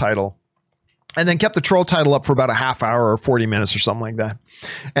troll title, and then kept the troll title up for about a half hour or 40 minutes or something like that,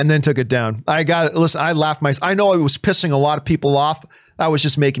 and then took it down. I got it. Listen, I laughed I know I was pissing a lot of people off. That was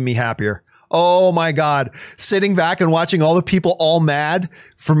just making me happier. Oh my God. Sitting back and watching all the people all mad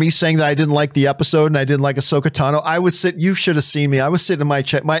for me saying that I didn't like the episode and I didn't like Ahsoka Tano. You should have seen me. I was sitting in my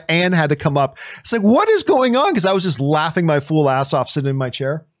chair. My Ann had to come up. It's like, what is going on? Because I was just laughing my fool ass off sitting in my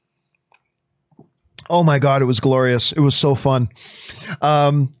chair. Oh my God. It was glorious. It was so fun.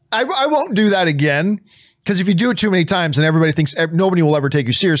 I won't do that again, because if you do it too many times and everybody thinks nobody will ever take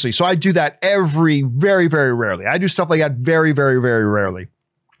you seriously. So I do that very, very rarely. I do stuff like that very, very, very rarely.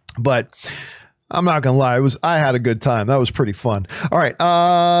 But I'm not going to lie. I had a good time. That was pretty fun. All right.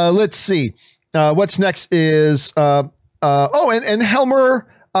 Let's see. What's next is, and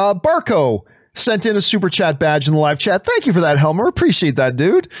Helmer Barco sent in a super chat badge in the live chat. Thank you for that, Helmer. Appreciate that,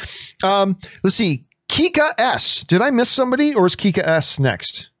 dude. Let's see. Kika S. Did I miss somebody, or is Kika S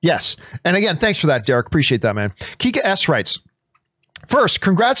next? Yes. And again, thanks for that, Derek. Appreciate that, man. Kika S writes, first,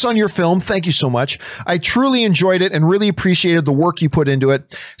 congrats on your film. Thank you so much. I truly enjoyed it and really appreciated the work you put into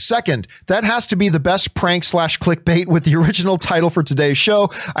it. Second, that has to be the best prank / clickbait with the original title for today's show.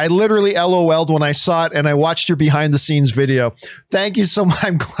 I literally LOL'd when I saw it, and I watched your behind the scenes video. Thank you so much.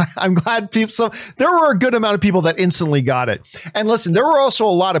 I'm glad people, there were a good amount of people that instantly got it. And listen, there were also a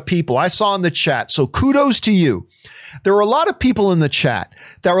lot of people I saw in the chat. So kudos to you. There were a lot of people in the chat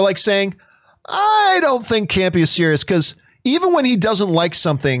that were like saying, I don't think Campy is serious, because even when he doesn't like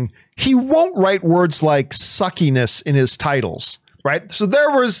something, he won't write words like suckiness in his titles, right? So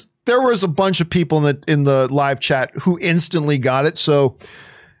there was a bunch of people in the live chat who instantly got it. So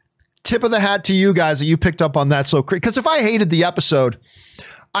tip of the hat to you guys that you picked up on that. So, because if I hated the episode,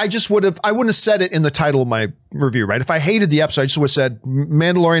 I wouldn't have said it in the title of my review, right? If I hated the episode, I just would have said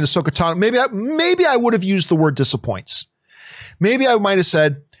Mandalorian, Ahsoka Tano. Maybe I would have used the word disappoints. Maybe I might have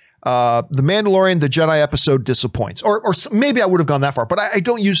said, the Mandalorian, the Jedi episode disappoints, or maybe I would have gone that far, but I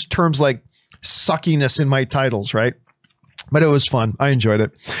don't use terms like suckiness in my titles, right? But it was fun. I enjoyed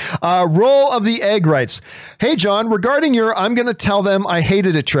it. Roll of the Egg writes, hey, John, regarding your I'm going to tell them I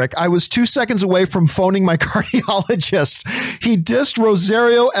hated it trick, I was 2 seconds away from phoning my cardiologist. He dissed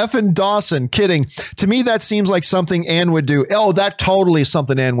Rosario effing Dawson. Kidding. To me, that seems like something Ann would do. Oh, that totally is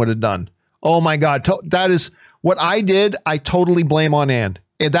something Ann would have done. Oh my God. That is what I did. I totally blame on Ann.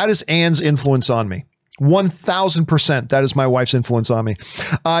 That is Ann's influence on me. 1000%. That is my wife's influence on me.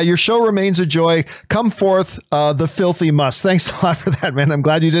 Your show remains a joy. Come forth, the filthy must. Thanks a lot for that, man. I'm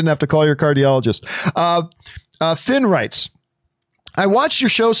glad you didn't have to call your cardiologist. Finn writes, I watched your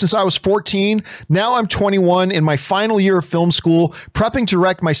show since I was 14. Now I'm 21 in my final year of film school, prepping to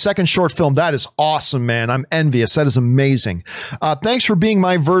direct my second short film. That is awesome, man. I'm envious. That is amazing. Thanks for being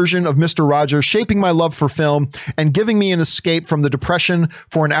my version of Mr. Rogers, shaping my love for film and giving me an escape from the depression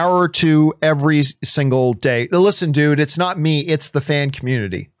for an hour or two every single day. Listen, dude, it's not me. It's the fan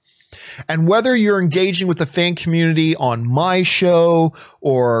community. And whether you're engaging with the fan community on my show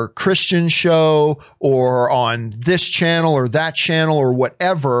or Christian show or on this channel or that channel or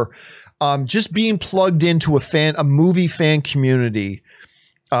whatever, just being plugged into a movie fan community,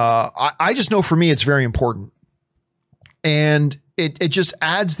 I just know for me, it's very important. And it just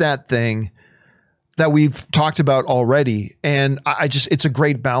adds that thing that we've talked about already. And it's a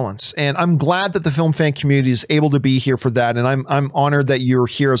great balance. And I'm glad that the film fan community is able to be here for that. And I'm honored that you're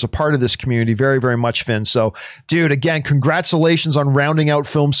here as a part of this community very, very much, Finn. So dude, again, congratulations on rounding out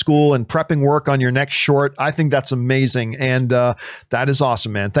film school and prepping work on your next short. I think that's amazing. And that is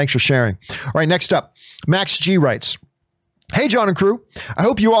awesome, man. Thanks for sharing. All right, next up, Max G writes, "Hey, John and crew. I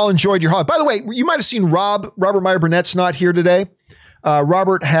hope you all enjoyed your holiday." By the way, you might have seen Robert Meyer Burnett's not here today.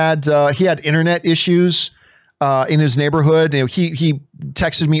 Robert had internet issues in his neighborhood. You know, he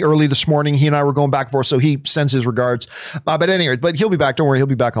texted me early this morning. He and I were going back and forth, so he sends his regards. But anyway, he'll be back. Don't worry, he'll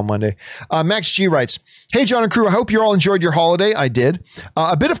be back on Monday. Max G writes, "Hey, John and crew. I hope you all enjoyed your holiday. I did.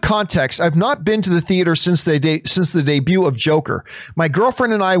 A bit of context. I've not been to the theater since the debut of Joker. My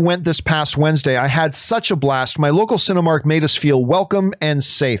girlfriend and I went this past Wednesday. I had such a blast. My local Cinemark made us feel welcome and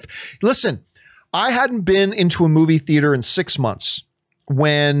safe." Listen, I hadn't been into a movie theater in 6 months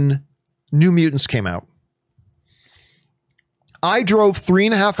when New Mutants came out. I drove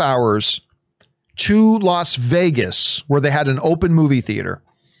 3.5 hours to Las Vegas, where they had an open movie theater,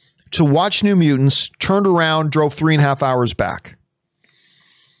 to watch New Mutants, turned around, drove 3.5 hours back.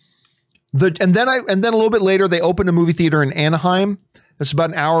 And then a little bit later, they opened a movie theater in Anaheim. It's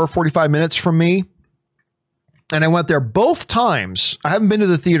about an hour, 45 minutes from me. And I went there both times. I haven't been to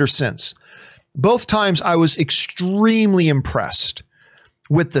the theater since. Both times I was extremely impressed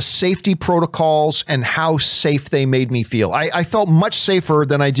with the safety protocols and how safe they made me feel. I felt much safer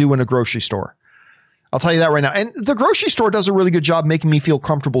than I do in a grocery store. I'll tell you that right now. And the grocery store does a really good job making me feel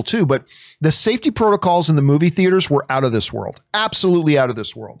comfortable too, but the safety protocols in the movie theaters were out of this world. Absolutely out of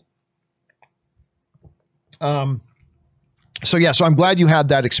this world. So I'm glad you had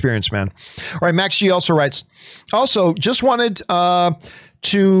that experience, man. All right, Max G also writes, "Also, just wanted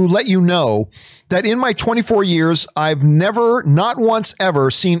to let you know that in my 24 years, I've never, not once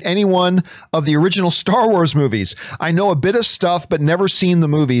ever, seen any one of the original Star Wars movies. I know a bit of stuff, but never seen the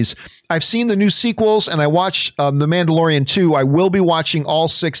movies. I've seen the new sequels, and I watched The Mandalorian 2. I will be watching all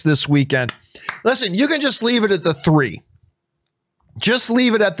 6 this weekend." Listen, you can just leave it at the 3. Just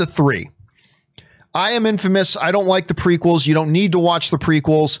leave it at the 3. I am infamous. I don't like the prequels. You don't need to watch the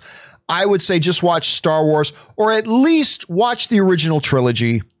prequels. I would say just watch Star Wars, or at least watch the original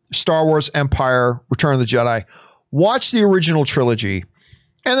trilogy, Star Wars, Empire, Return of the Jedi. Watch the original trilogy.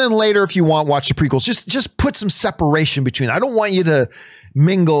 And then later, if you want, watch the prequels. Just put some separation between. I don't want you to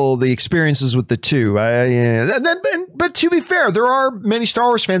mingle the experiences with the two. But to be fair, there are many Star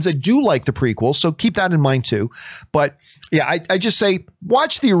Wars fans that do like the prequels, so keep that in mind too. But yeah, I just say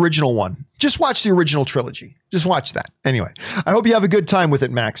watch the original one. Just watch the original trilogy. Just watch that. Anyway, I hope you have a good time with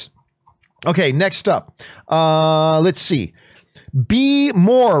it, Max. Okay, next up. Let's see. B.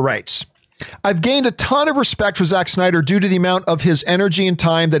 Moore writes, "I've gained a ton of respect for Zack Snyder due to the amount of his energy and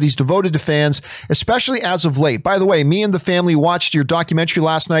time that he's devoted to fans, especially as of late. By the way, me and the family watched your documentary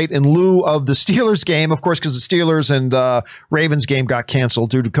last night in lieu of the Steelers game, of course, because the Steelers and Ravens game got canceled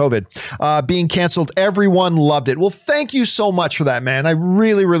due to COVID. Being canceled, everyone loved it." Well, thank you so much for that, man. I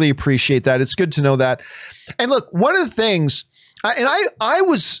really, really appreciate that. It's good to know that. And look, one of the things, I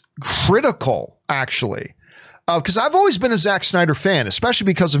was critical, actually, because I've always been a Zack Snyder fan, especially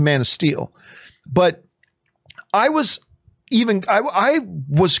because of Man of Steel. But I was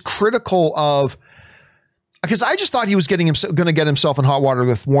critical of, because I just thought he was going to get himself in hot water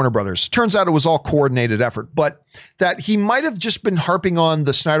with Warner Brothers. Turns out it was all coordinated effort, but that he might have just been harping on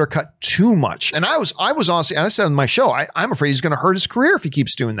the Snyder Cut too much. And I was honestly, and I said on my show, I'm afraid he's going to hurt his career if he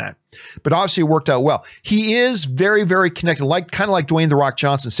keeps doing that. But obviously it worked out well. He is very, very connected, kind of like Dwayne "The Rock"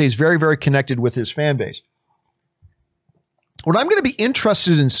 Johnson, stays very, very connected with his fan base. What I'm going to be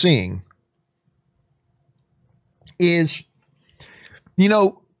interested in seeing is,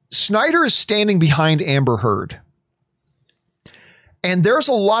 Snyder is standing behind Amber Heard. And there's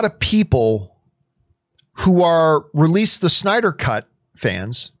a lot of people who are Release the Snyder Cut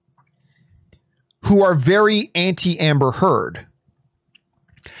fans who are very anti-Amber Heard.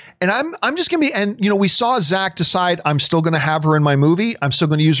 And I'm just going to be, and we saw Zach decide, I'm still going to have her in my movie. I'm still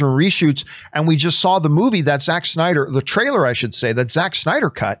going to use her in reshoots. And we just saw the movie that Zack Snyder, the trailer, I should say, that Zack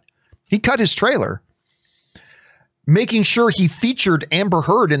Snyder cut. He cut his trailer, making sure he featured Amber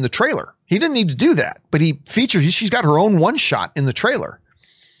Heard in the trailer. He didn't need to do that, but she's got her own one shot in the trailer.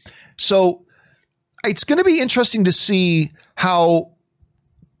 So it's going to be interesting to see how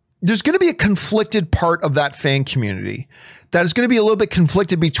there's going to be a conflicted part of that fan community that is going to be a little bit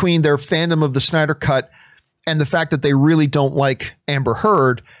conflicted between their fandom of the Snyder Cut and the fact that they really don't like Amber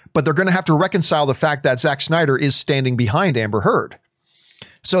Heard, but they're going to have to reconcile the fact that Zack Snyder is standing behind Amber Heard.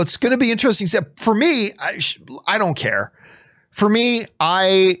 So it's going to be interesting. For me, I don't care. For me,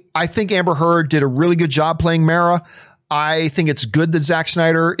 I think Amber Heard did a really good job playing Mara. I think it's good that Zack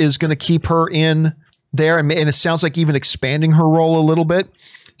Snyder is going to keep her in there, and it sounds like even expanding her role a little bit.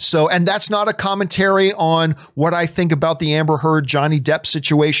 So, and that's not a commentary on what I think about the Amber Heard, Johnny Depp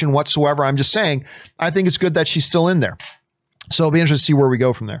situation whatsoever. I'm just saying, I think it's good that she's still in there. So it'll be interesting to see where we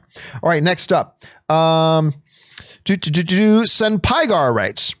go from there. All right, next up. Senpaigar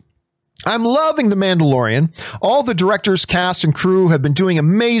writes, I'm loving The Mandalorian. All the directors, cast, and crew have been doing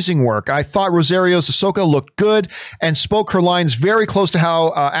amazing work. I thought Rosario's Ahsoka looked good and spoke her lines very close to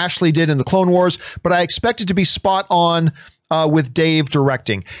how Ashley did in the Clone Wars, but I expected to be spot on with Dave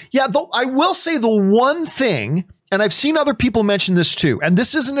directing. Yeah, though I will say the one thing, and I've seen other people mention this too, and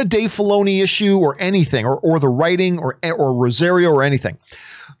this isn't a Dave Filoni issue or anything, or the writing or Rosario or anything.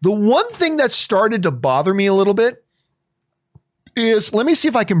 The one thing that started to bother me a little bit is, let me see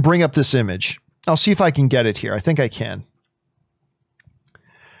if I can bring up this image. I'll see if I can get it here. I think I can.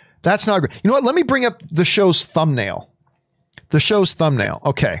 That's not great. You know what? Let me bring up the show's thumbnail. The show's thumbnail.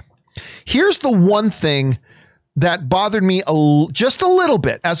 Okay. Here's the one thing that bothered me just a little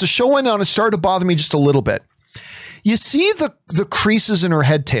bit. As the show went on, it started to bother me just a little bit. You see the creases in her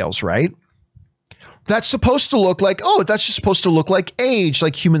head tails, right? That's supposed to look like, that's just supposed to look like age,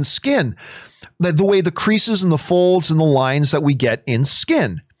 like human skin. The way the creases and the folds and the lines that we get in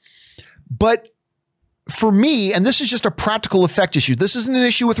skin. But for me, and this is just a practical effect issue. This isn't an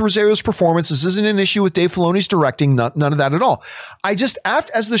issue with Rosario's performance. This isn't an issue with Dave Filoni's directing. None of that at all.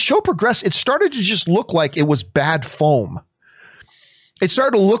 As the show progressed, it started to just look like it was bad foam. It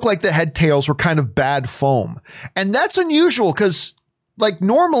started to look like the head tails were kind of bad foam. And that's unusual because like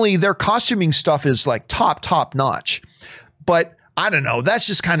normally their costuming stuff is like top notch. But I don't know. That's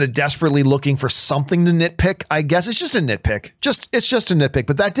just kind of desperately looking for something to nitpick. I guess it's just a nitpick. It's just a nitpick.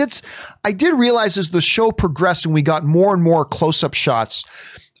 But I did realize as the show progressed and we got more and more close-up shots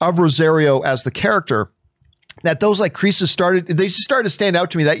of Rosario as the character, that those like creases started to stand out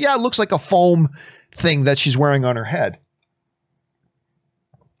to me. That it looks like a foam thing that she's wearing on her head.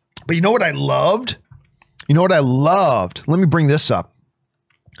 But you know what I loved? Let me bring this up.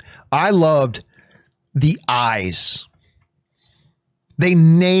 I loved the eyes. They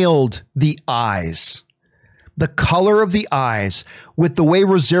nailed the eyes. The color of the eyes with the way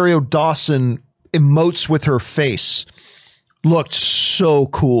Rosario Dawson emotes with her face looked so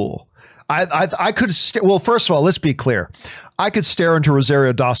cool. I could, well, first of all, let's be clear. I could stare into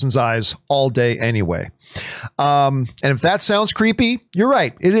Rosario Dawson's eyes all day anyway. And if that sounds creepy, you're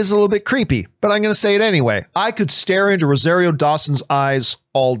right. It is a little bit creepy, but I'm going to say it anyway. I could stare into Rosario Dawson's eyes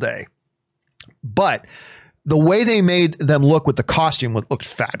all day. But the way they made them look with the costume looked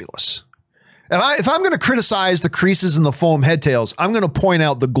fabulous. If I'm going to criticize the creases and the foam head tails, I'm going to point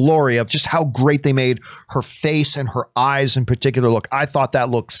out the glory of just how great they made her face and her eyes in particular look. I thought that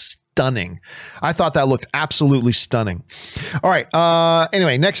looked stunning. I thought that looked absolutely stunning. All right.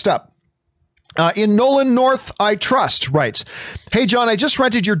 Anyway, next up. In Nolan North, I Trust writes, hey, John, I just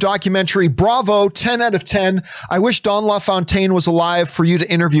rented your documentary. Bravo, 10 out of 10. I wish Don LaFontaine was alive for you to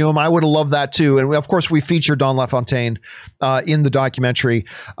interview him. I would have loved that too. And of course, we featured Don LaFontaine in the documentary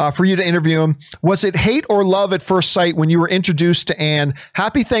for you to interview him. Was it hate or love at first sight when you were introduced to Anne?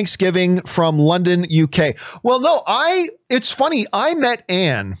 Happy Thanksgiving from London, UK. Well, no, it's funny. I met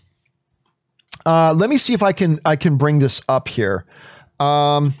Anne. Let me see if I can bring this up here.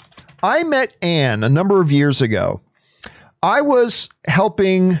 I met Anne a number of years ago. I was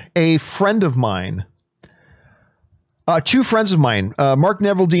helping a friend of mine, two friends of mine, Mark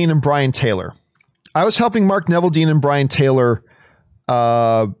Neveldine and Brian Taylor. I was helping Mark Neveldine and Brian Taylor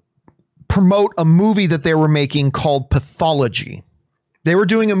promote a movie that they were making called Pathology. They were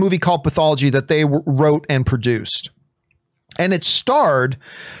doing a movie called Pathology that they wrote and produced. And it starred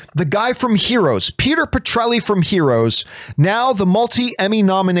the guy from Heroes, Peter Petrelli from Heroes, now the multi-Emmy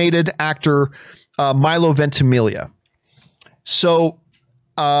nominated actor Milo Ventimiglia. So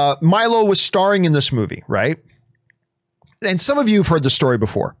Milo was starring in this movie, right? And some of you have heard the story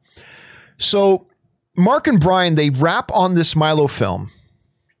before. So Mark and Brian, they wrap on this Milo film,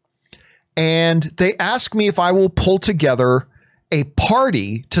 and they ask me if I will pull together a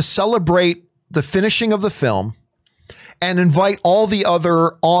party to celebrate the finishing of the film and invite all the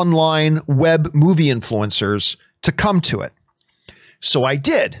other online web movie influencers to come to it. So I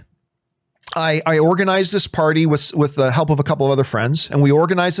did. I organized this party with the help of a couple of other friends, and we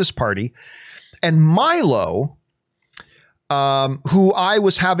organized this party. And Milo, who I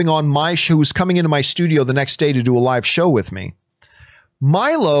was having on my show, who was coming into my studio the next day to do a live show with me,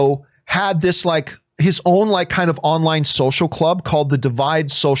 Milo had this like his own like kind of online social club called the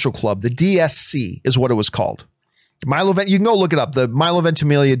Divide Social Club. The DSC is what it was called. Milo, you can go look it up. The Milo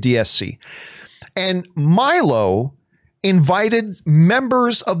Ventimiglia DSC. And Milo invited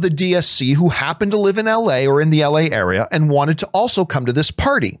members of the DSC who happened to live in LA or in the LA area and wanted to also come to this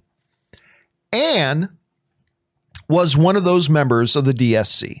party. Anne was one of those members of the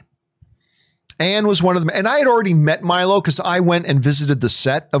DSC. Anne was one of them. And I had already met Milo because I went and visited the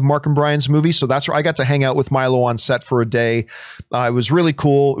set of Mark and Brian's movie. So that's where I got to hang out with Milo on set for a day. It was really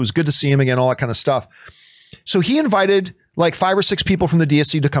cool. It was good to see him again, all that kind of stuff. So he invited like 5 or 6 people from the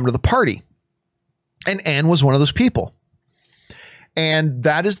DSC to come to the party. And Anne was one of those people. And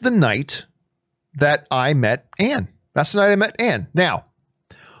that is the night that I met Anne. That's the night I met Anne. Now,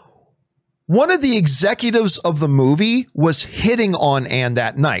 one of the executives of the movie was hitting on Anne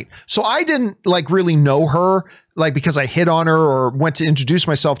that night. So I didn't like really know her, like because I hit on her or went to introduce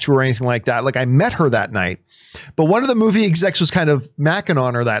myself to her or anything like that. Like I met her that night. But one of the movie execs was kind of macking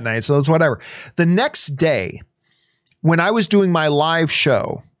on her that night. So it's whatever. The next day, when I was doing my live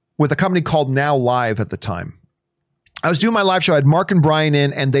show with a company called Now Live at the time, I was doing my live show. I had Mark and Brian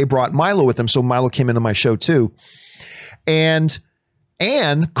in, and they brought Milo with them. So Milo came into my show too. And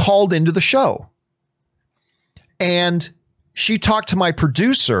Anne called into the show. And she talked to my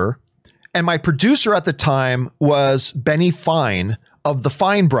producer. And my producer at the time was Benny Fine of the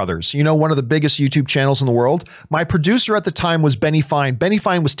Fine Brothers. You know, one of the biggest YouTube channels in the world. My producer at the time was Benny Fine. Benny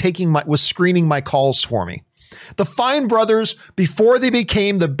Fine was screening my calls for me. The Fine Brothers, before they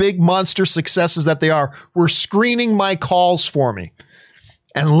became the big monster successes that they are, were screening my calls for me.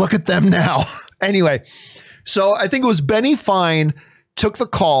 And look at them now. Anyway, so I think it was Benny Fine took the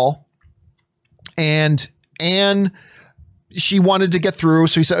call, and she wanted to get through.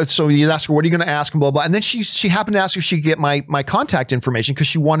 So he asked her, what are you going to ask? And blah, blah. And then she happened to ask if she could get my contact information because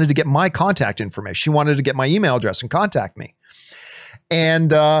she wanted to get my contact information. She wanted to get my email address and contact me.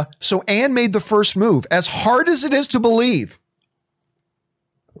 And so Anne made the first move. As hard as it is to believe,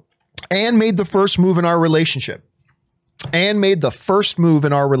 Anne made the first move in our relationship. Anne made the first move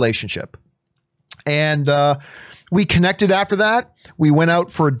in our relationship. And we connected after that. We went out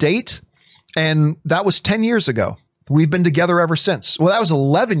for a date. And that was 10 years ago. We've been together ever since. Well, that was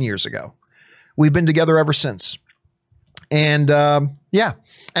 11 years ago. We've been together ever since. And yeah,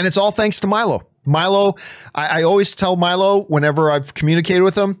 and it's all thanks to Milo. Milo, I always tell Milo whenever I've communicated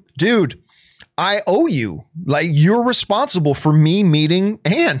with him, dude, I owe you. Like, you're responsible for me meeting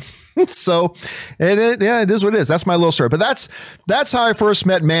Anne. So it is what it is. That's my little story. But that's how I first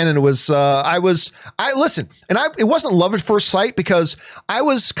met Man. And it was it wasn't love at first sight because I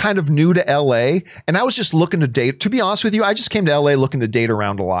was kind of new to LA and I was just looking to date. To be honest with you, I just came to LA looking to date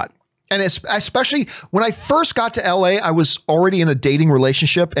around a lot. And especially when I first got to LA, I was already in a dating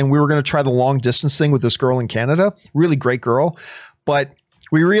relationship and we were going to try the long distance thing with this girl in Canada. Really great girl. But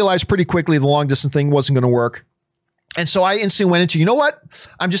we realized pretty quickly the long distance thing wasn't going to work. And so I instantly went into, you know what?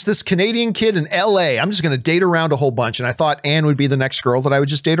 I'm just this Canadian kid in LA. I'm just going to date around a whole bunch. And I thought Anne would be the next girl that I would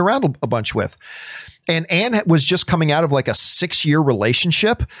just date around a bunch with. And Anne was just coming out of like a 6-year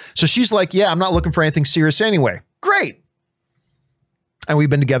relationship. So she's like, yeah, I'm not looking for anything serious anyway. Great. And we've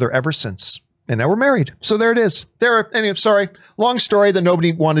been together ever since. And now we're married. So there it is. Anyway, sorry. Long story that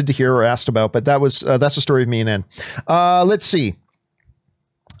nobody wanted to hear or asked about. But that's the story of me and Anne. Let's see.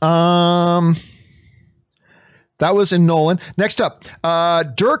 That was in Nolan. Next up,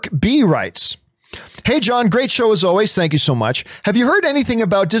 Dirk B writes, hey, John, great show as always. Thank you so much. Have you heard anything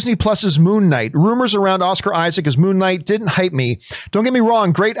about Disney Plus's Moon Knight? Rumors around Oscar Isaac as Moon Knight didn't hype me. Don't get me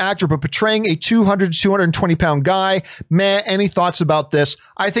wrong, great actor, but portraying a 200 to 220 pound guy, meh, any thoughts about this?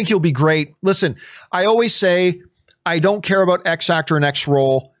 I think he'll be great. Listen, I always say I don't care about X actor and X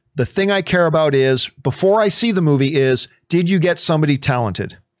role. The thing I care about is, before I see the movie, is did you get somebody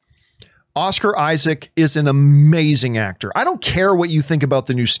talented? Oscar Isaac is an amazing actor. I don't care what you think about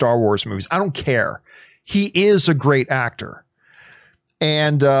the new Star Wars movies. I don't care. He is a great actor.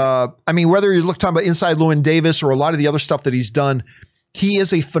 And I mean, whether you're talking about Inside Llewyn Davis or a lot of the other stuff that he's done, he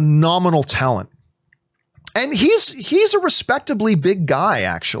is a phenomenal talent. And he's a respectably big guy,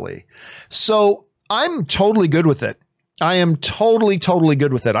 actually. So I'm totally good with it. I am totally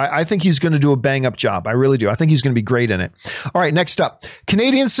good with it. I think he's going to do a bang up job. I really do. I think he's going to be great in it. All right, next up,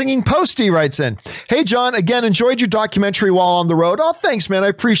 Canadian Singing Posty writes in, hey, John, again, enjoyed your documentary while on the road. Oh, thanks, man. I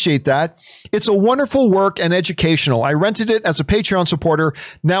appreciate that. It's a wonderful work and educational. I rented it as a Patreon supporter.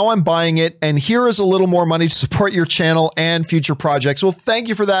 Now I'm buying it, and here is a little more money to support your channel and future projects. Well, thank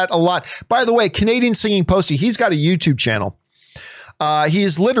you for that a lot. By the way, Canadian Singing Posty, he's got a YouTube channel. He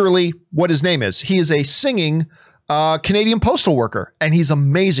is literally what his name is. He is a singing Canadian postal worker, and he's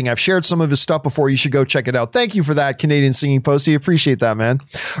amazing. I've shared some of his stuff before. You should go check it out. Thank you for that, Canadian Singing Posty. Appreciate that, man.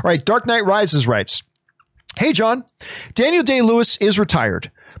 All right, Dark Knight Rises writes, hey, John, Daniel Day-Lewis is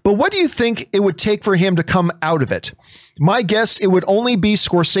retired, but what do you think it would take for him to come out of it? My guess, it would only be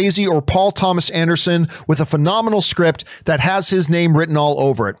Scorsese or Paul Thomas Anderson with a phenomenal script that has his name written all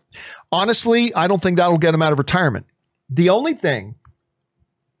over it. Honestly, I don't think that'll get him out of retirement. The only thing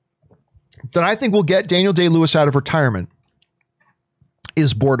that I think will get Daniel Day-Lewis out of retirement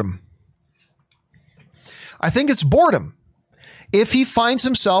is boredom. I think it's boredom. If he finds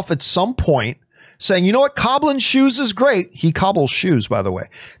himself at some point saying, you know what, cobbling shoes is great. He cobbles shoes, by the way.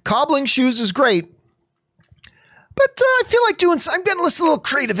 Cobbling shoes is great, but I feel like I'm getting this little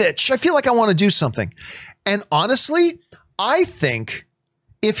creative itch. I feel like I want to do something. And honestly, I think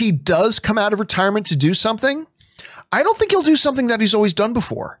if he does come out of retirement to do something, I don't think he'll do something that he's always done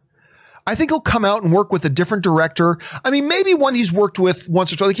before. I think he'll come out and work with a different director. I mean, maybe one he's worked with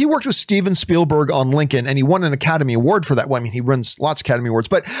once or twice. Like he worked with Steven Spielberg on Lincoln, and he won an Academy Award for that. Well, I mean, he runs lots of Academy Awards,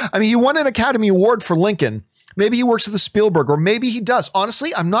 but I mean, he won an Academy Award for Lincoln. Maybe he works with the Spielberg, or maybe he does.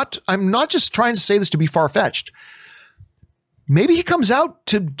 Honestly, I'm not just trying to say this to be far-fetched. Maybe he comes out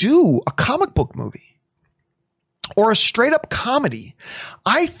to do a comic book movie or a straight up comedy.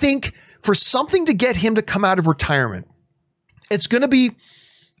 I think for something to get him to come out of retirement, it's going to be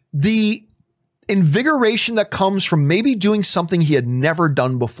the invigoration that comes from maybe doing something he had never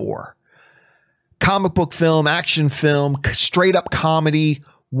done before. Comic book film, action film, straight up comedy,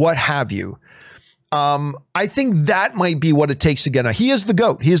 what have you. I think that might be what it takes to get him. He is the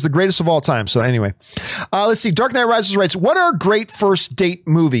GOAT. He is the greatest of all time. So anyway, let's see. Dark Knight Rises writes, what are great first date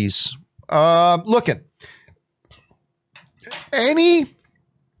movies? The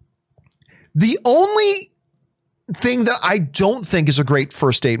only thing that I don't think is a great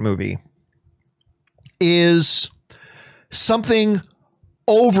first date movie is something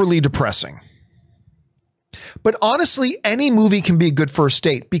overly depressing. But honestly, any movie can be a good first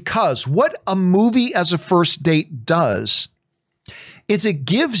date, because what a movie as a first date does is it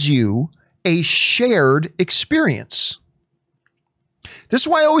gives you a shared experience. This is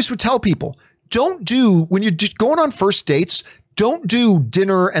why I always would tell people, when you're just going on first dates, don't do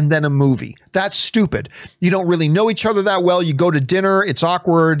dinner and then a movie. That's stupid. You don't really know each other that well. You go to dinner, it's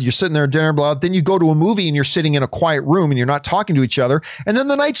awkward. You're sitting there at dinner, blah. Then you go to a movie and you're sitting in a quiet room and you're not talking to each other. And then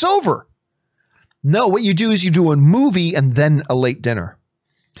the night's over. No, what you do is you do a movie and then a late dinner.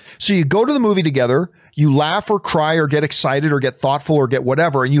 So you go to the movie together, you laugh or cry or get excited or get thoughtful or get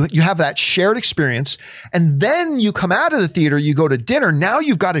whatever, and you have that shared experience. And then you come out of the theater, you go to dinner. Now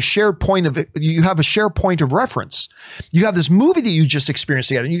you've got a shared point of reference. You have this movie that you just experienced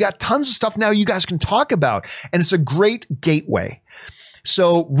together, and you got tons of stuff now you guys can talk about, and it's a great gateway.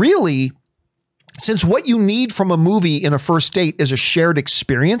 So really, since what you need from a movie in a first date is a shared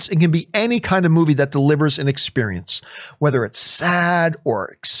experience, it can be any kind of movie that delivers an experience, whether it's sad or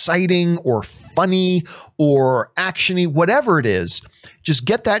exciting or funny or actiony, whatever it is, just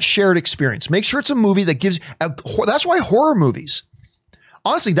get that shared experience. Make sure it's a movie that gives, that's why horror movies,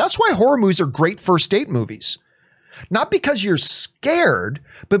 honestly, that's why horror movies are great first date movies. Not because you're scared,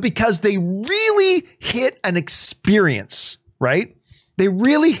 but because they really hit an experience, right? They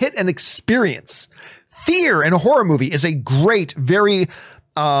really hit an experience. Fear in a horror movie is a great, very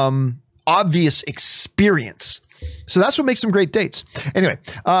obvious experience. So that's what makes them great dates. Anyway,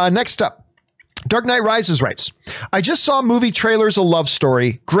 next up, Dark Knight Rises writes, I just saw movie trailers, a love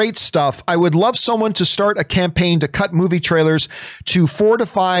story. Great stuff. I would love someone to start a campaign to cut movie trailers to 4 to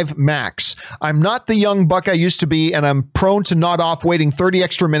 5 max. I'm not the young buck I used to be, and I'm prone to nod off waiting 30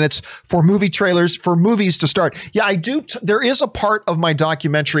 extra minutes for movie trailers for movies to start. Yeah, I do. There is a part of my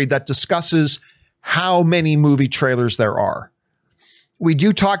documentary that discusses how many movie trailers there are. We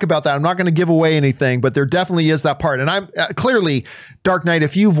do talk about that. I'm not going to give away anything, but there definitely is that part. And I'm clearly, Dark Knight,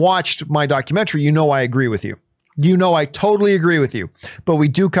 if you've watched my documentary, you know I agree with you. You know I totally agree with you. But we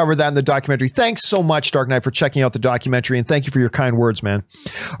do cover that in the documentary. Thanks so much, Dark Knight, for checking out the documentary, and thank you for your kind words, man.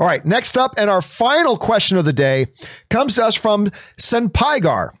 All right, next up, and our final question of the day comes to us from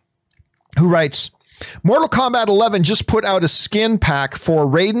Senpaigar, who writes, Mortal Kombat 11 just put out a skin pack for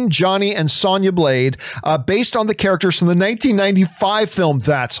Raiden, Johnny, and Sonya Blade based on the characters from the 1995 film.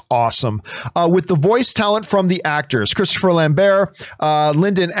 That's awesome. With the voice talent from the actors, Christopher Lambert,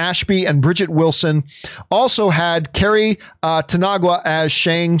 Lyndon Ashby, and Bridget Wilson. Also had Kerry Tanagwa as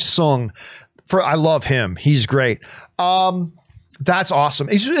Shang Tsung. I love him. He's great. That's awesome.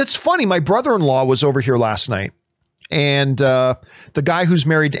 It's funny. My brother-in-law was over here last night. And the guy who's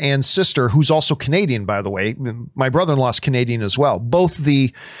married to Anne's sister, who's also Canadian, by the way, my brother-in-law is Canadian as well. Both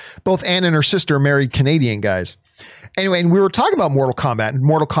Anne and her sister are married Canadian guys. Anyway, and we were talking about Mortal Kombat and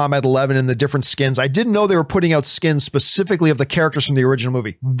Mortal Kombat 11 and the different skins. I didn't know they were putting out skins specifically of the characters from the original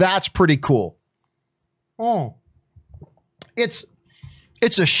movie. That's pretty cool. Oh, it's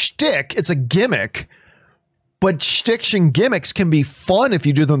a shtick. It's a gimmick. But shticks and gimmicks can be fun if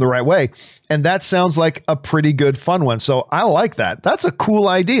you do them the right way. And that sounds like a pretty good fun one. So I like that. That's a cool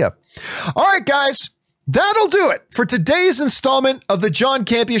idea. All right, guys, that'll do it for today's installment of the John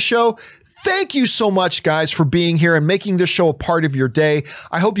Campea Show. Thank you so much, guys, for being here and making this show a part of your day.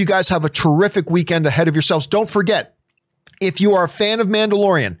 I hope you guys have a terrific weekend ahead of yourselves. Don't forget, if you are a fan of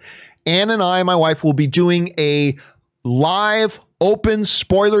Mandalorian, Anne and I, my wife, will be doing a live open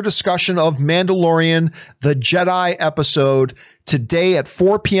spoiler discussion of Mandalorian, the Jedi episode, today at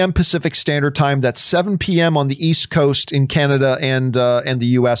 4 p.m. Pacific Standard Time. That's 7 p.m. on the East Coast in Canada and the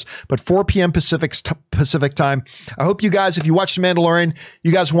U.S., but 4 p.m. Pacific Time. I hope you guys, if you watch The Mandalorian,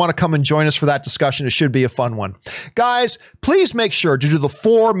 you guys want to come and join us for that discussion. It should be a fun one. Guys, please make sure to do the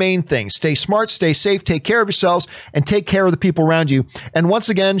 4 main things. Stay smart, stay safe, take care of yourselves, and take care of the people around you. And once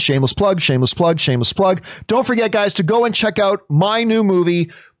again, shameless plug, shameless plug, shameless plug. Don't forget, guys, to go and check out my new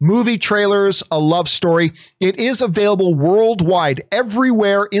movie Trailers, A Love Story. It is available worldwide,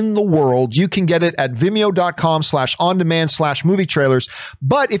 everywhere in the world. You can get it at vimeo.com/on-demand/movie trailers.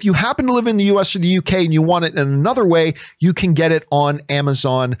 But if you happen to live in the US or the UK and you want it in another way, you can get it on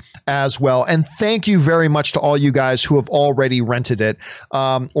Amazon as well. And thank you very much to all you guys who have already rented it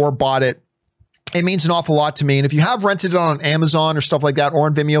or bought it. It means an awful lot to me. And if you have rented it on Amazon or stuff like that or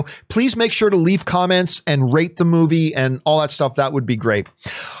on Vimeo, please make sure to leave comments and rate the movie and all that stuff. That would be great.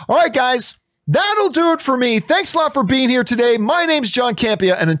 All right, guys, that'll do it for me. Thanks a lot for being here today. My name's John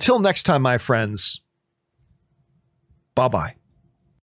Campea. And until next time, my friends, bye-bye.